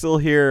 if you're still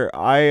here,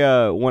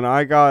 when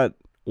I got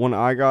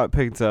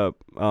picked up,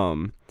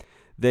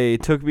 they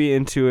took me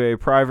into a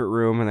private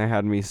room and they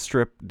had me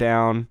stripped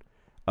down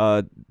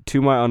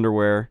to my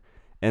underwear,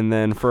 and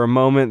then for a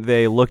moment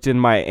they looked in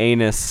my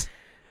anus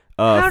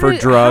for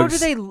drugs.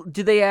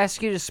 Do they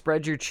ask you to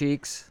spread your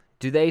cheeks?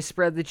 Do they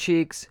spread the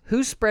cheeks?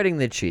 Who's spreading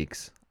the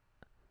cheeks?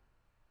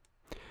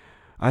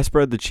 I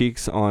spread the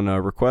cheeks on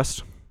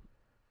request.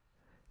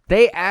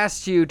 They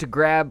asked you to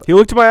grab. He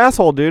looked at my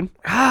asshole, dude.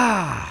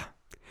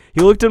 He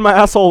looked in my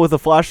asshole with a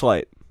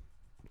flashlight.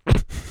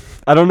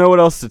 I don't know what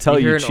else to tell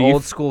you, You're Chief. an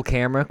old school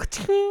camera.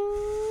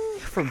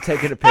 from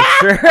taking a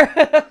picture.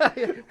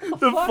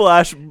 The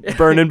flash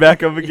burning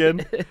back up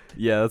again.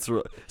 Yeah, that's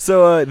real.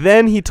 So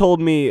then he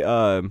told me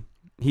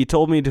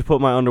to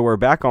put my underwear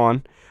back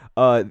on.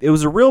 It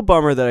was a real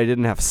bummer that I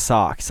didn't have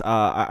socks.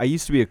 I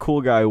used to be a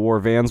cool guy who wore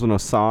Vans with no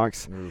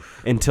socks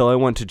until I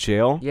went to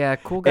jail. Yeah,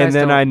 cool guys. And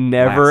then don't I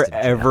never last in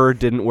jail. ever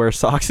didn't wear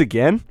socks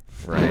again.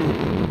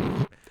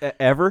 Right.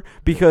 Ever,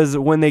 because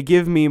when they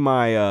give me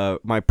my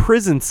my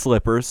prison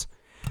slippers,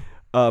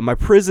 my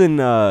prison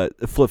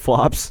flip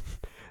flops,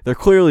 they're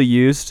clearly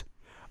used.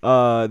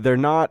 They're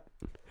not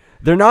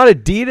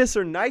Adidas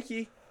or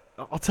Nike.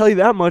 I'll tell you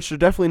that much. They're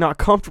definitely not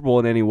comfortable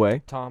in any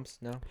way. Toms,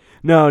 no.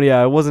 No,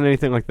 yeah, it wasn't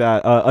anything like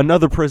that.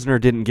 Another prisoner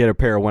didn't get a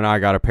pair when I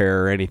got a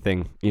pair or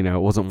anything. You know,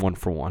 it wasn't one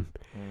for one.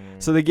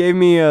 So they gave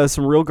me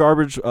some real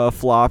garbage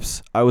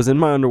flops. I was in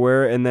my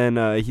underwear, and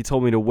then he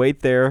told me to wait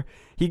there.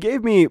 He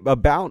gave me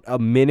about a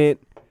minute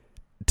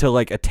to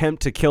like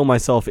attempt to kill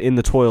myself in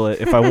the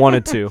toilet if I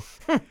wanted to.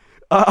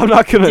 I'm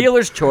not gonna.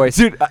 Dealer's choice,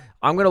 dude.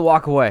 I'm gonna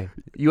walk away.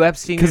 You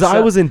Epstein Because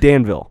I was in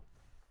Danville.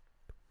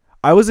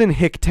 I was in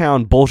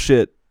Hicktown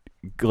bullshit.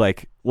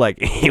 Like,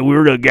 hey,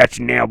 we're gonna get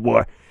you now,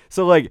 boy.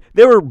 So like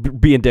they were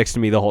being dicks to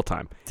me the whole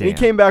time. And he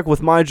came back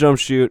with my jump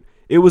chute.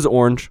 It was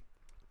orange.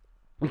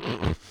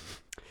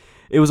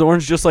 It was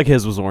orange, just like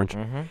his was orange.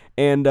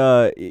 And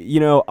you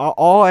know,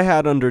 all I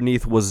had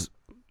underneath was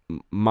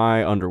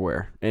my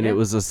underwear, and it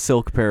was a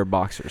silk pair of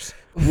boxers.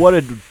 What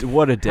a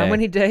day! How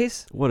many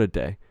days? What a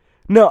day!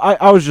 No,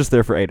 I was just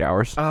there for 8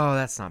 hours. Oh,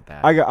 that's not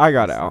bad. I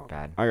got That's out. not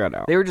bad. I got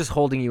out. They were just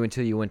holding you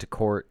until you went to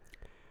court.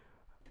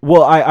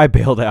 Well, I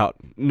bailed out.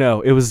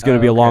 No, it was going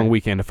to be a long okay.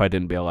 weekend if I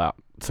didn't bail out.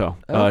 So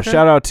Okay.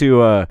 shout out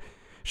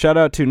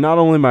to not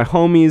only my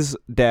homie's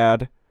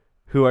dad,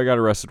 who I got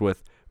arrested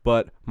with,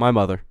 but my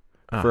mother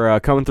for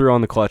coming through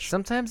on the clutch.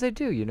 Sometimes they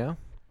do, you know.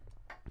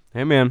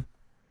 Hey man,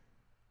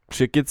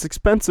 shit gets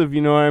expensive.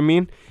 You know what I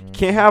mean? You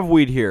can't have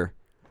weed here.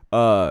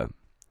 Don't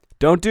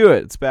do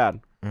it. It's bad.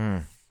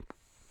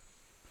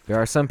 There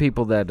are some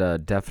people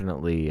that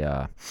definitely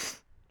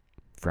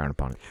frown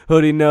upon it.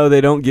 Hoodie, no, they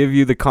don't give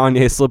you the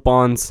Kanye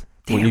slip-ons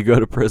when you go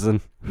to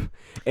prison.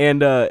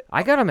 And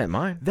I got them at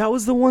mine. that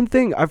was the one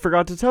thing I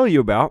forgot to tell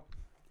you about.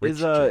 Which Is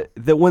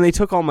that when they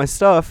took all my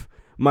stuff,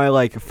 my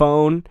like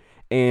phone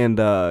and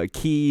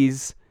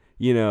keys,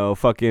 you know,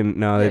 fucking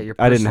no, your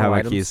I didn't have personal my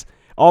items. keys.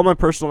 All my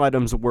personal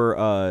items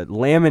were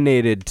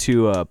laminated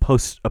to a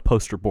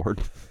poster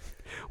board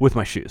with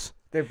my shoes.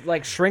 They're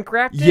like shrink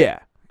wrapped. Yeah.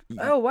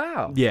 Oh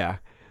wow. Yeah.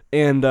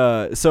 And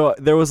so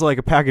there was like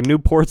a pack of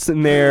Newports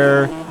in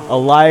there, a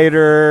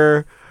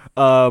lighter,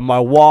 my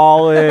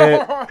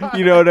wallet.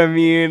 You know what I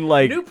mean?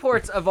 Like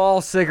Newports of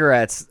all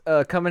cigarettes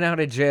coming out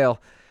of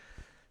jail.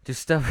 Do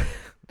stuff.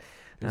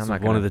 this is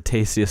one of the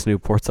tastiest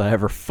Newports I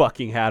ever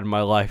fucking had in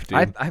my life,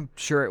 dude. I'm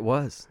sure it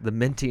was the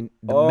mintiness,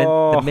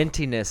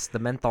 the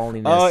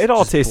mentholiness. Oh, it all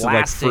just tasted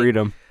blasting, like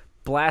freedom.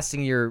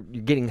 Blasting you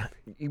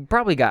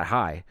probably got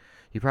high.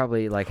 You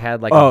probably like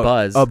had like a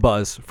buzz. A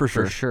buzz for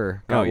sure. For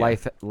sure. Oh, Got yeah.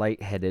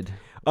 lightheaded.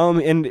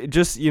 And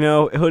just, you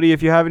know, Hoodie,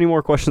 if you have any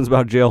more questions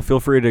about jail, feel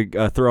free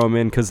to throw them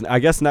in, because I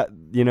guess not.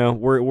 You know,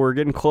 we're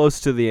getting close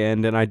to the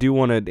end, and I do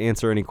want to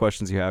answer any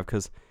questions you have,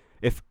 because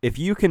if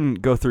you can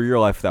go through your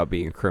life without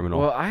being a criminal,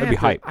 Well, that'd be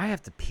hype. I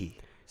have to pee,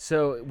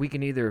 so we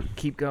can either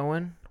keep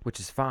going, which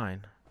is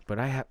fine, but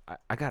I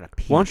gotta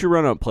pee. Why don't you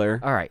run up,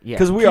 player? All right, yeah.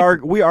 Because we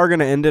are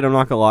gonna end it. I'm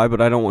not gonna lie,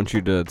 but I don't want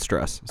you to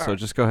stress. So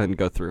just go ahead and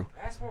go through.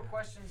 Ask more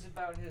questions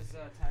about his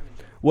time in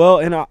jail. Well,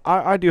 and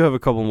I do have a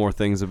couple more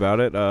things about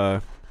it.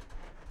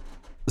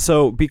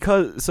 So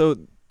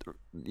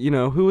you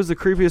know, who was the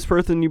creepiest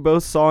person you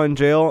both saw in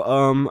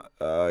jail?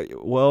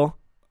 Well,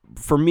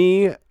 for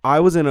me,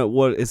 I was in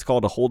what is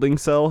called a holding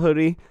cell,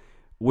 Hoodie,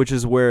 which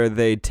is where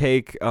they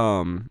take,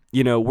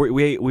 you know,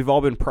 we've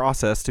all been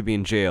processed to be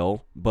in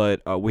jail,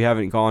 but we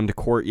haven't gone to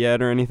court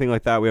yet or anything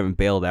like that. We haven't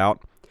bailed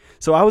out.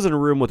 So I was in a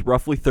room with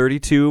roughly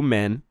 32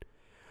 men.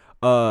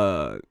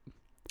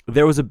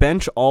 There was a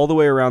bench all the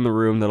way around the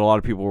room that a lot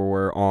of people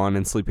were on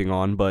and sleeping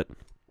on, but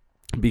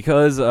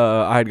because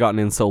I had gotten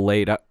in so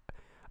late,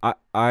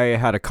 I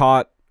had a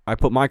cot. I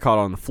put my cot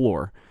on the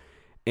floor,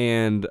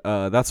 and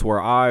that's where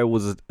I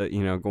was,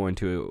 you know, going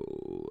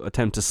to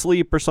attempt to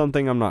sleep or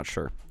something. I'm not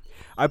sure.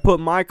 I put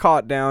my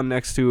cot down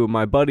next to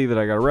my buddy that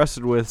I got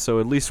arrested with, so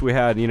at least we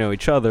had, you know,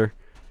 each other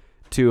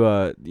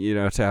to, you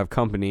know, to have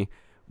company.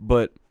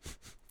 But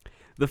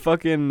the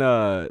fucking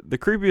the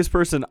creepiest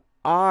person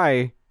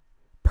I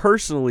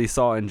personally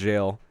saw in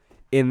jail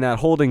in that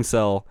holding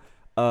cell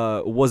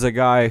was a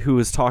guy who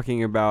was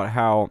talking about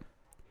how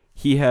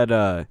he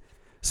had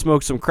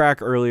smoked some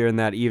crack earlier in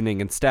that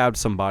evening and stabbed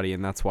somebody,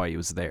 and that's why he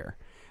was there.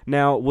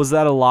 Now, was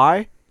that a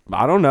lie?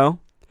 I don't know,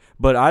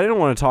 but I didn't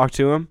want to talk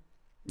to him.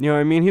 You know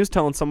what I mean? He was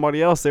telling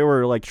somebody else. They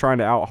were like trying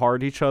to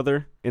out-hard each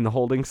other in the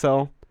holding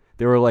cell.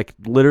 They were like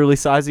literally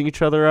sizing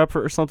each other up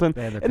or something.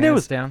 They had their and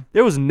pants down.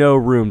 there was no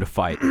room to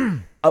fight.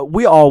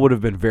 We all would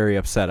have been very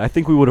upset. I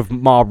think we would have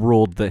mob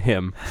ruled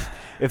him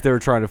if they were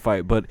trying to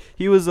fight. But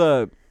he was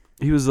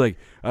like,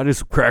 I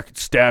just cracked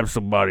stabbed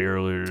somebody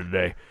earlier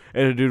today.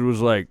 And a dude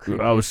was like,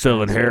 I was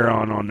selling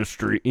heroin on the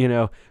street, you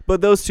know.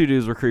 But those two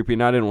dudes were creepy,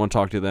 and I didn't want to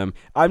talk to them.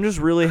 I'm just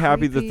really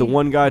happy that the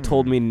one guy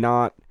told me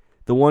not.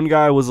 The one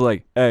guy was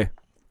like, hey.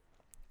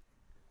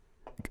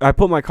 I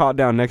put my cot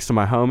down next to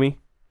my homie,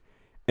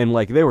 and,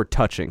 like, they were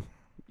touching.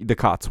 The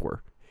cots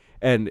were.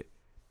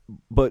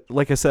 But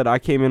like I said, I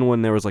came in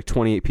when there was, like,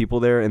 28 people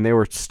there, and they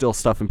were still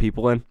stuffing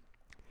people in.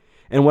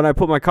 And when I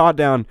put my cot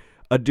down,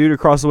 a dude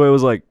across the way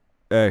was like,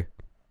 hey,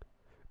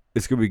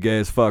 it's going to be gay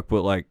as fuck,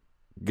 but, like,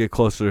 get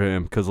closer to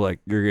him because, like,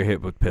 you're going to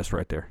hit with piss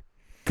right there.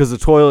 Because the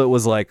toilet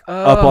was, like,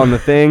 up on the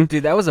thing.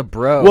 Dude, that was a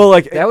bro. Well,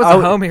 like, that was a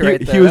homie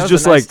right there. He was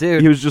just nice like,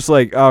 dude. he was just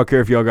like, I don't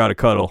care if y'all got to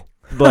cuddle.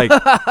 Like,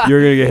 you're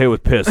going to get hit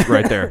with piss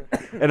right there.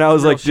 And I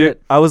was Real like, dude,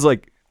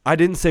 I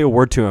didn't say a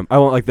word to him. I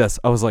went like this.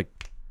 I was like,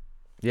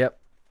 yep.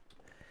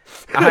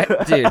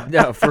 Dude,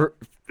 no, for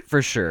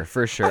sure.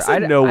 I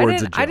said no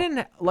words of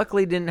jail.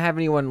 Luckily didn't have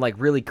anyone like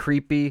really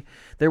creepy.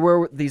 There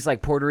were these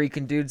like Puerto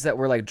Rican dudes that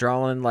were like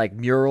drawing like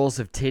murals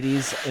of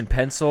titties in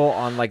pencil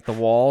on like the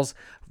walls.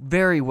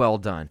 Very well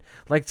done.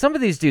 Like some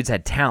of these dudes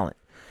had talent,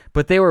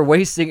 but they were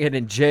wasting it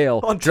in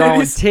jail On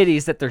drawing titties?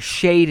 titties that they're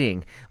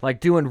shading, like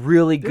doing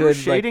really they were good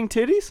shading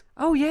titties?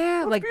 Oh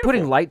yeah, like beautiful.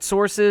 putting light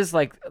sources,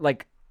 like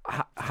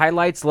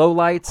highlights, low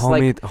lights,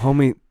 like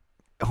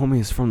Homie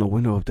is from the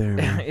window up there,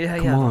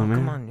 man.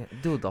 Come on,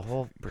 dude.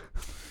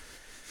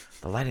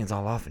 The lighting's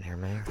all off in here,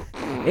 man.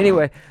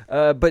 Anyway,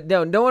 but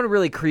no one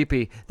really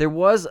creepy. There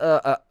was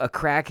a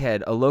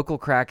crackhead, a local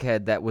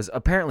crackhead that was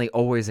apparently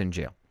always in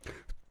jail,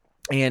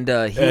 and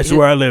That's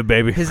where I live,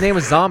 baby. his name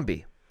was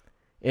Zombie,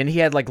 and he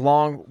had like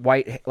long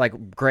white,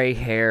 like gray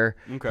hair.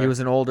 Okay. He was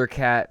an older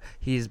cat.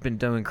 He's been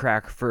doing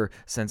crack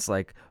since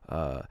like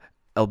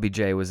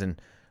LBJ was in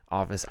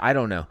office. I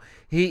don't know.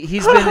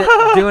 He's been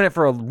doing it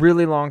for a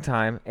really long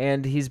time,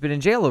 and he's been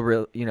in jail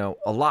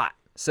a lot.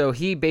 So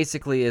he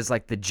basically is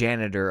like the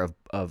janitor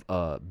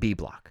of B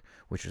block,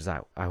 which was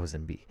I was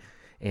in B,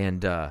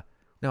 and no,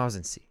 I was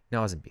in C. No,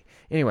 I was in B.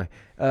 Anyway,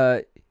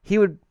 he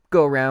would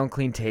go around,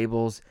 clean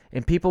tables,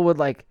 and people would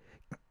like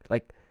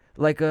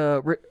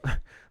a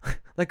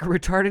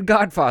retarded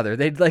godfather.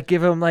 They'd like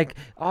give him like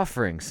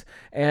offerings,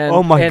 and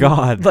Oh my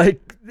God.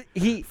 like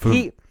he.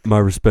 My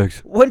respects.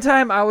 One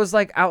time I was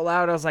like out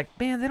loud, I was like,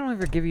 man, they don't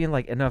ever give you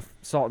like enough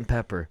salt and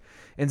pepper.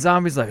 And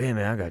Zombie's like, hey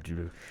man, I got you,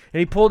 dude. And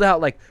he pulled out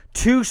like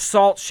 2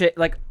 salt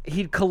like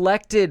he'd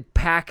collected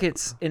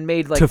packets and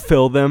made like To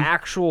fill them?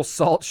 actual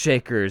salt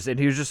shakers. And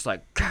he was just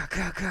like,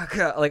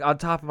 like on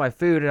top of my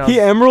food. And I was, He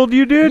emerald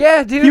you, dude?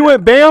 Yeah, dude. He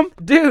went bam?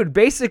 dude,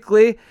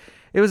 basically,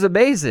 it was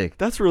amazing.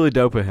 That's really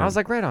dope of him. I was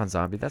like, right on,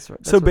 Zombie. That's so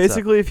what's up.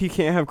 basically, if he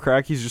can't have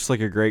crack, he's just like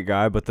a great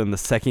guy. But then the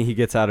second he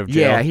gets out of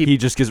jail, Yeah, he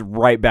just gets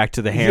right back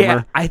to the hammer.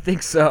 Yeah, I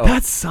think so.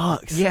 That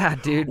sucks. Yeah,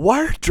 dude.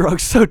 Why are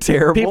drugs so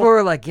terrible? People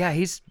were like, yeah,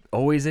 he's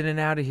always in and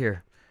out of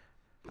here.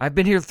 I've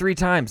been here 3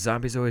 times.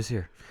 Zombie's always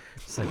here.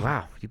 It's like,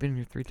 wow, you've been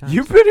here 3 times.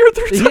 You've been here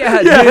 3 times?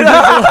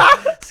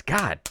 Yeah, dude.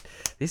 God,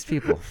 these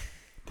people.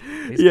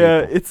 Yeah,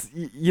 it's,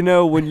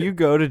 when you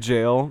go to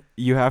jail,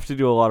 you have to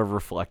do a lot of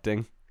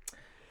reflecting.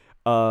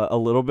 A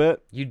little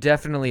bit. You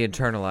definitely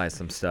internalize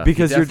some stuff.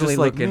 Because you you're just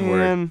like, look inward.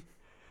 man,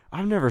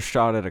 I've never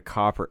shot at a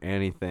cop or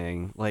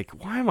anything. Like,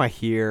 why am I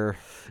here?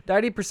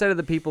 90% of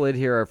the people in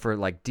here are for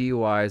like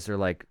DUIs or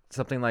like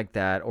something like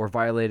that, or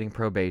violating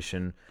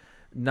probation.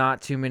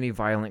 Not too many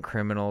violent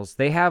criminals.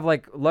 They have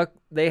like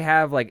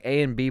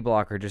A and B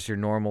block are just your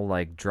normal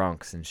like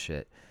drunks and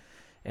shit.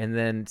 And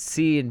then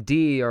C and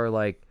D are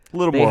like A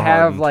little they more have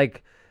hardened.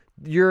 like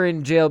you're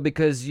in jail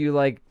because you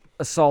like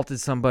assaulted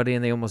somebody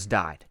and they almost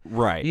died.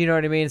 Right. You know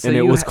what I mean? So And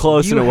it was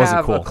close you and it wasn't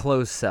have cool. a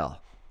closed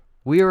cell.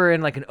 We were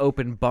in like an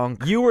open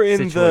bunk. You were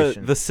in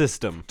situation. the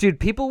system. Dude,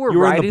 people were You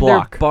were in the riding their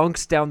block.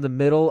 bunks down the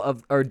middle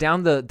of, or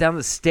down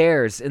the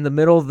stairs in the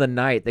middle of the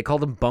night. They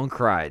called them bunk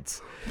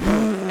rides,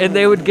 and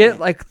they would get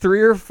like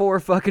 3 or 4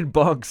 fucking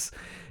bunks,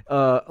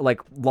 like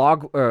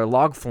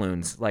log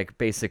flumes, like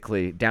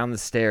basically down the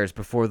stairs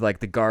before like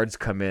the guards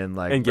come in,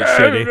 like And get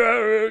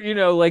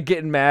shitty. like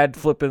getting mad,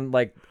 flipping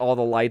like all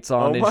the lights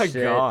on. Oh and my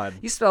shit. God.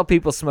 You smell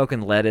people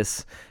smoking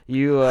lettuce.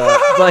 You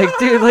like,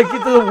 dude, like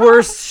the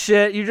worst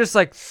shit. You just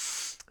like.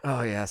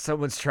 Oh yeah,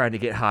 someone's trying to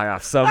get high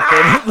off something.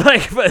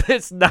 Like, but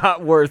it's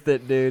not worth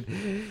it, dude.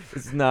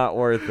 It's not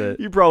worth it.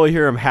 You probably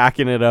hear him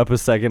hacking it up a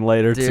second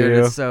later Dude,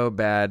 too. it's so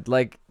bad.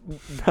 Like,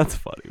 That's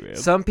funny, man.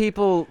 some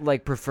people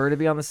like prefer to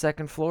be on the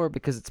second floor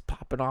because it's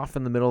popping off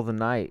in the middle of the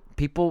night.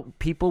 People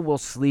will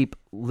sleep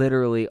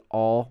literally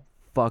all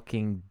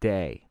fucking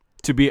day.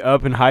 To be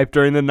up and hyped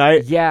during the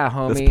night. Yeah,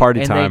 homie. That's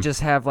party and time. they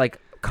just have like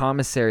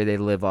commissary they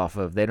live off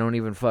of. They don't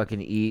even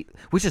fucking eat,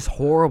 which is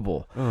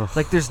horrible.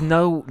 Like, there's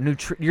no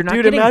you're not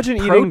Dude, getting imagine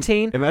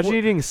protein.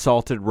 eating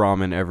salted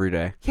ramen every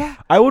day. Yeah.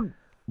 I would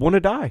want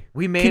to die.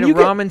 We made Can a you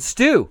get- ramen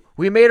stew.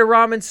 We made a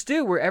ramen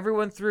stew where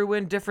everyone threw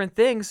in different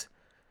things,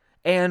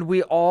 and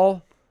we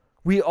all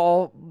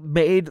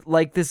made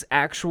like this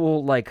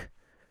actual like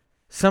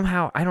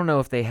somehow I don't know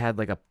if they had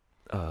like a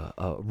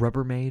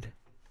Rubbermaid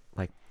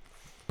like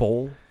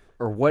bowl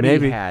or what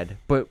Maybe. he had,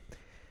 but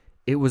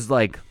it was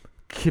like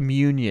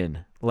communion.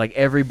 Like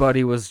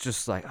everybody was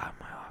just like, oh,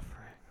 my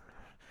offering.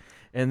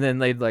 and then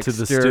they'd like To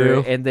the stir stew.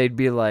 it, and they'd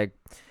be like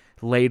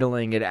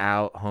ladling it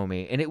out,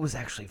 homie, and it was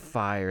actually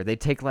fire. They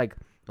take like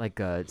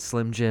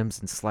Slim Jims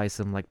and slice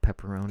them like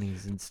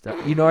pepperonis and stuff.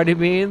 You know what I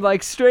mean?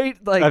 Like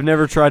straight like I've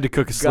never tried to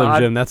cook a Slim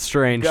Jim. That's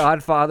strange.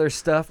 Godfather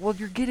stuff. Well,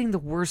 you're getting the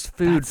worst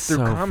food That's through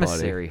so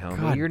commissary, funny.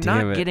 homie. God You're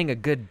damn not it. getting a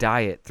good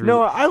diet through.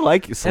 No, I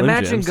like Slim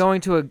Imagine Jims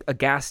going to a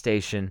gas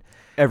station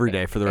every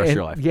day for the rest of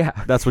your and- life. Yeah,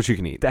 That's what you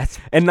can eat. that's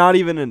And not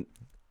even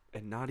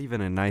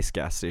a nice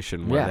gas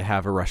station where Yeah. they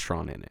have a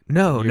restaurant in it.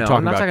 no. You're I'm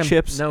talking not about talking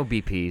chips, No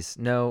BPs.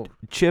 No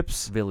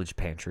chips, Village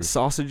pantries.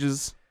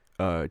 sausages,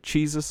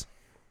 cheeses,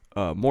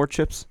 more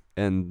chips,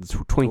 and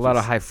Twinkies. A lot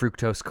of high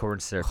fructose corn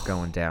syrup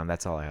going down.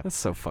 That's all I have. That's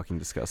so fucking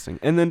disgusting.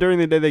 And then during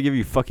the day, they give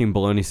you fucking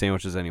bologna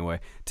sandwiches anyway.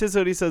 Tiz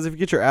Hoodie says, if you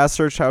get your ass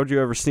searched, how would you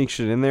ever sneak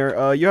shit in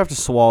there? You have to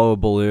swallow a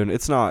balloon.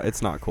 It's not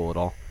cool at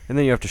all. And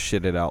then you have to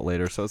shit it out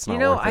later, so it's not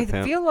worth it, I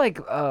pimp. feel like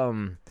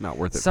Not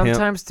worth it, pimp.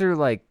 sometimes through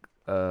like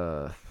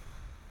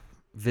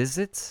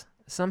visits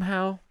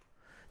somehow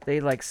they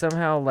like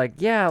somehow like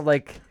yeah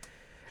like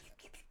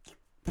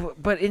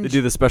but in They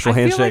do the special I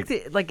handshake.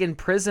 feel like in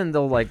prison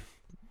they'll like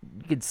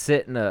you could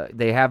sit in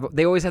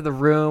they always have the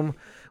room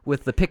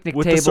with the picnic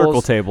With tables the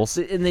circle tables.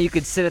 and then you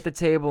could sit at the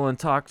table and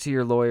talk to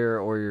your lawyer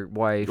or your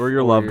wife Or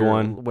your loved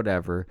one.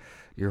 whatever,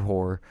 your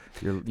whore,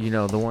 your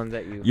the one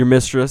that you Your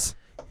mistress.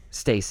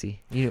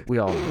 Stacy, we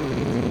all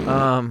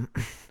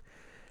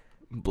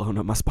Blowing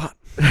up my spot.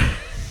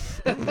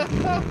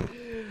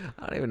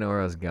 I don't even know where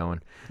I was going.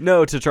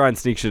 No, to try and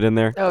sneak shit in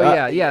there. Oh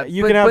yeah.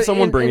 You can have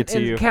someone bring it to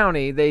in you. In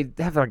county, they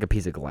have like a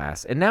piece of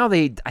glass, and now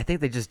I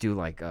think they just do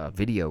like a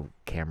video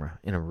camera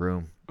in a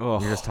room. Oh.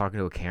 You're just talking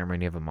to a camera,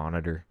 and you have a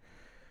monitor.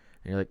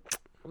 And you're like,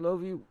 "I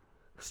love you,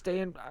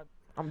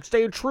 I'm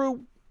staying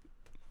true.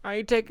 I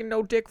ain't taking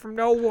no dick from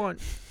no one."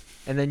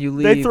 And then you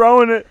leave. They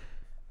throwing it.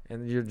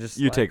 and you're just.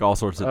 You like, take all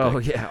sorts of Oh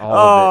things. yeah, all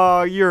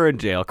of Oh, you're in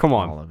jail. Come it.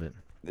 on. All of it.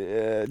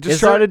 Just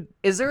try to.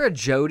 Is there a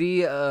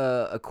Jody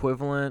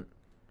equivalent?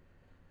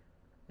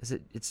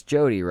 It's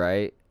Jody,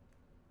 right?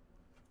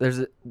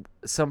 There's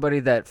somebody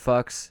that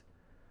fucks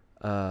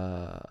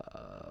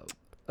a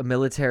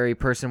military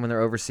person when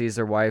they're overseas,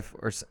 their wife,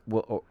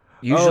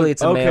 usually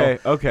it's a male.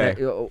 Okay.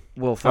 That,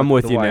 will fuck I'm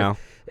with the you wife. now.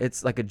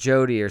 It's like a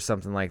Jody or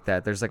something like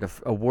that. There's like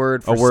a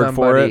word for A word for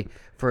somebody it?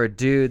 for a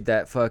dude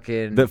that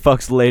fucking That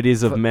fucks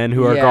ladies of men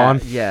who are yeah,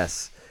 gone.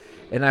 Yes,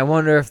 and I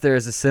wonder if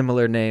there's a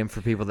similar name for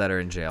people that are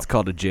in jail. It's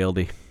called a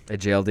jaildy. A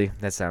jaildy.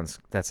 That sounds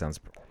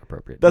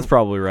appropriate. That's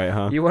probably right,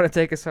 huh? You want to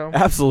take us home?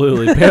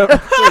 Absolutely, Pip.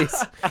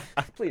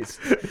 Please.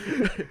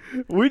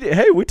 We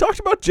talked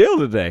about jail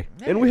today,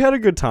 and we had a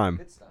good time.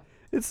 Good stuff.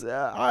 It's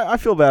I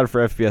feel bad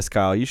for FPS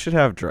Kyle. You should be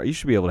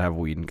able to have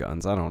weed and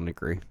guns. I don't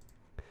agree.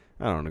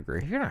 You're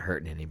not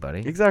hurting anybody.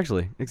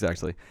 Exactly.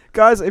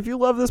 Guys, if you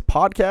love this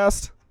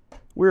podcast,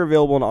 we're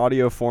available in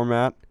audio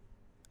format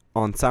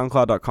on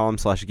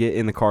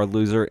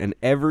SoundCloud.com/GetInTheCarLoser and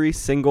every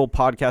single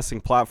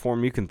podcasting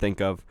platform you can think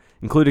of,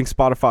 including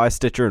Spotify,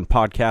 Stitcher, and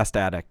Podcast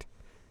Addict.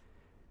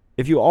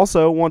 If you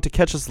also want to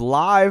catch us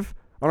live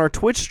on our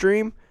Twitch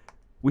stream,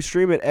 we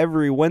stream it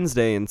every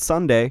Wednesday and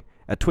Sunday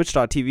at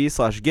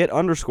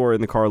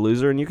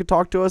twitch.tv/get_in-the-car-loser, and you can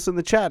talk to us in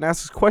the chat and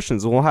ask us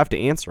questions, and we'll have to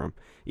answer them,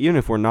 even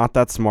if we're not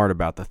that smart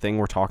about the thing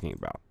we're talking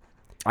about.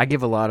 I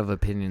give a lot of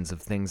opinions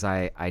of things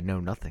I know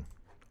nothing,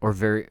 or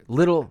very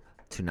little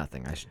to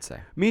nothing, I should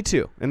say. Me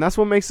too, and that's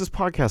what makes this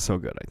podcast so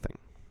good. I think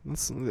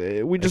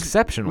we just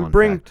Exceptional.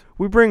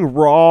 we bring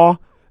raw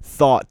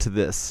thought to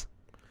this,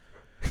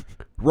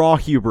 raw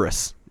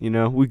hubris. You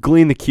know, we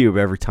glean the cube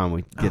every time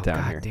we get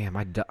down here. Damn,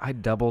 I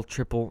double,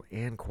 triple,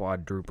 and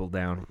quadruple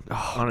down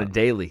on a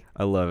daily.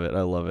 I love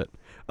it.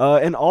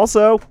 And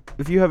also,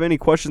 if you have any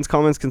questions,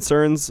 comments,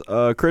 concerns,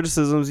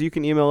 criticisms, you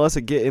can email us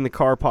at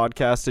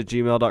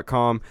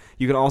getinthecardpodcast@gmail.com.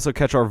 You can also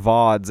catch our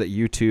VODs at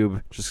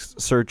YouTube. Just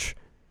search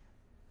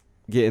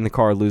Get in the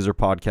Car Loser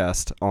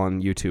Podcast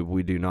on YouTube.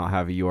 We do not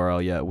have a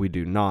URL yet. We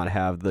do not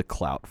have the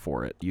clout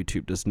for it.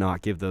 YouTube does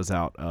not give those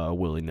out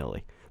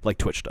willy-nilly like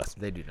Twitch does.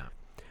 They do not.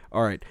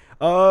 All right.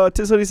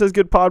 Tiz Hoodie says,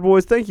 good pod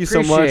boys. Thank you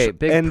so much. Appreciate,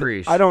 big and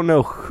appreciate. I don't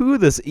know who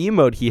this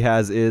emote he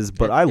has is,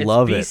 but I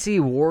love it.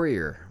 BC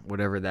Warrior,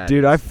 whatever that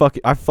Dude, is.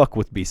 I fuck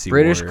with BC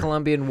British Warrior.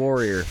 Columbian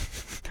Warrior.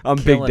 I'm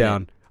big killing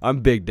down.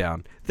 I'm big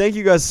down. Thank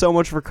you guys so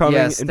much for coming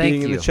Yes, and thank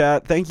being in you. the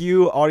chat. Thank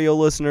you, audio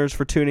listeners,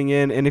 for tuning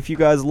in. And if you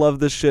guys love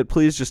this shit,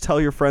 please just tell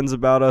your friends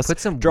about us.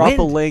 Put some Drop a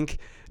wind link.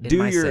 in Do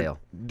my your sail.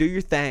 do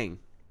your thing.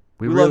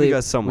 We really love you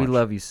guys so much. We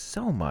love you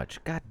so much.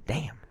 God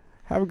damn.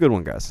 Have a good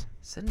one, guys.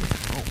 Send me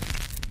home.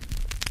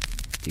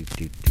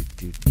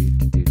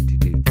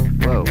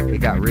 Whoa, it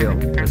got real.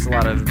 There's a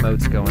lot of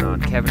emotes going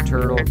on. Kevin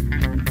Turtle,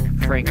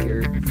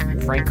 Franker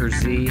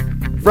Z,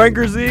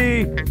 Franker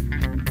Z,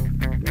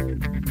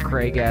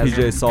 Craig Asm,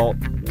 PJ Salt.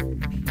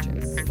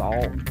 PJ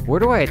Salt.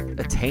 Where do I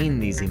attain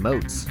these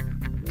emotes?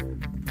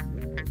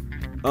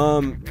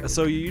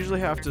 So you usually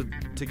have to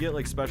get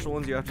like special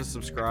ones. You have to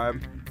subscribe.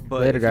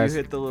 But Later, if guys. you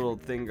hit the little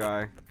thing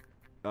guy,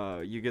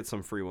 you get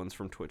some free ones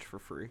from Twitch for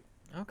free.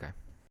 Okay.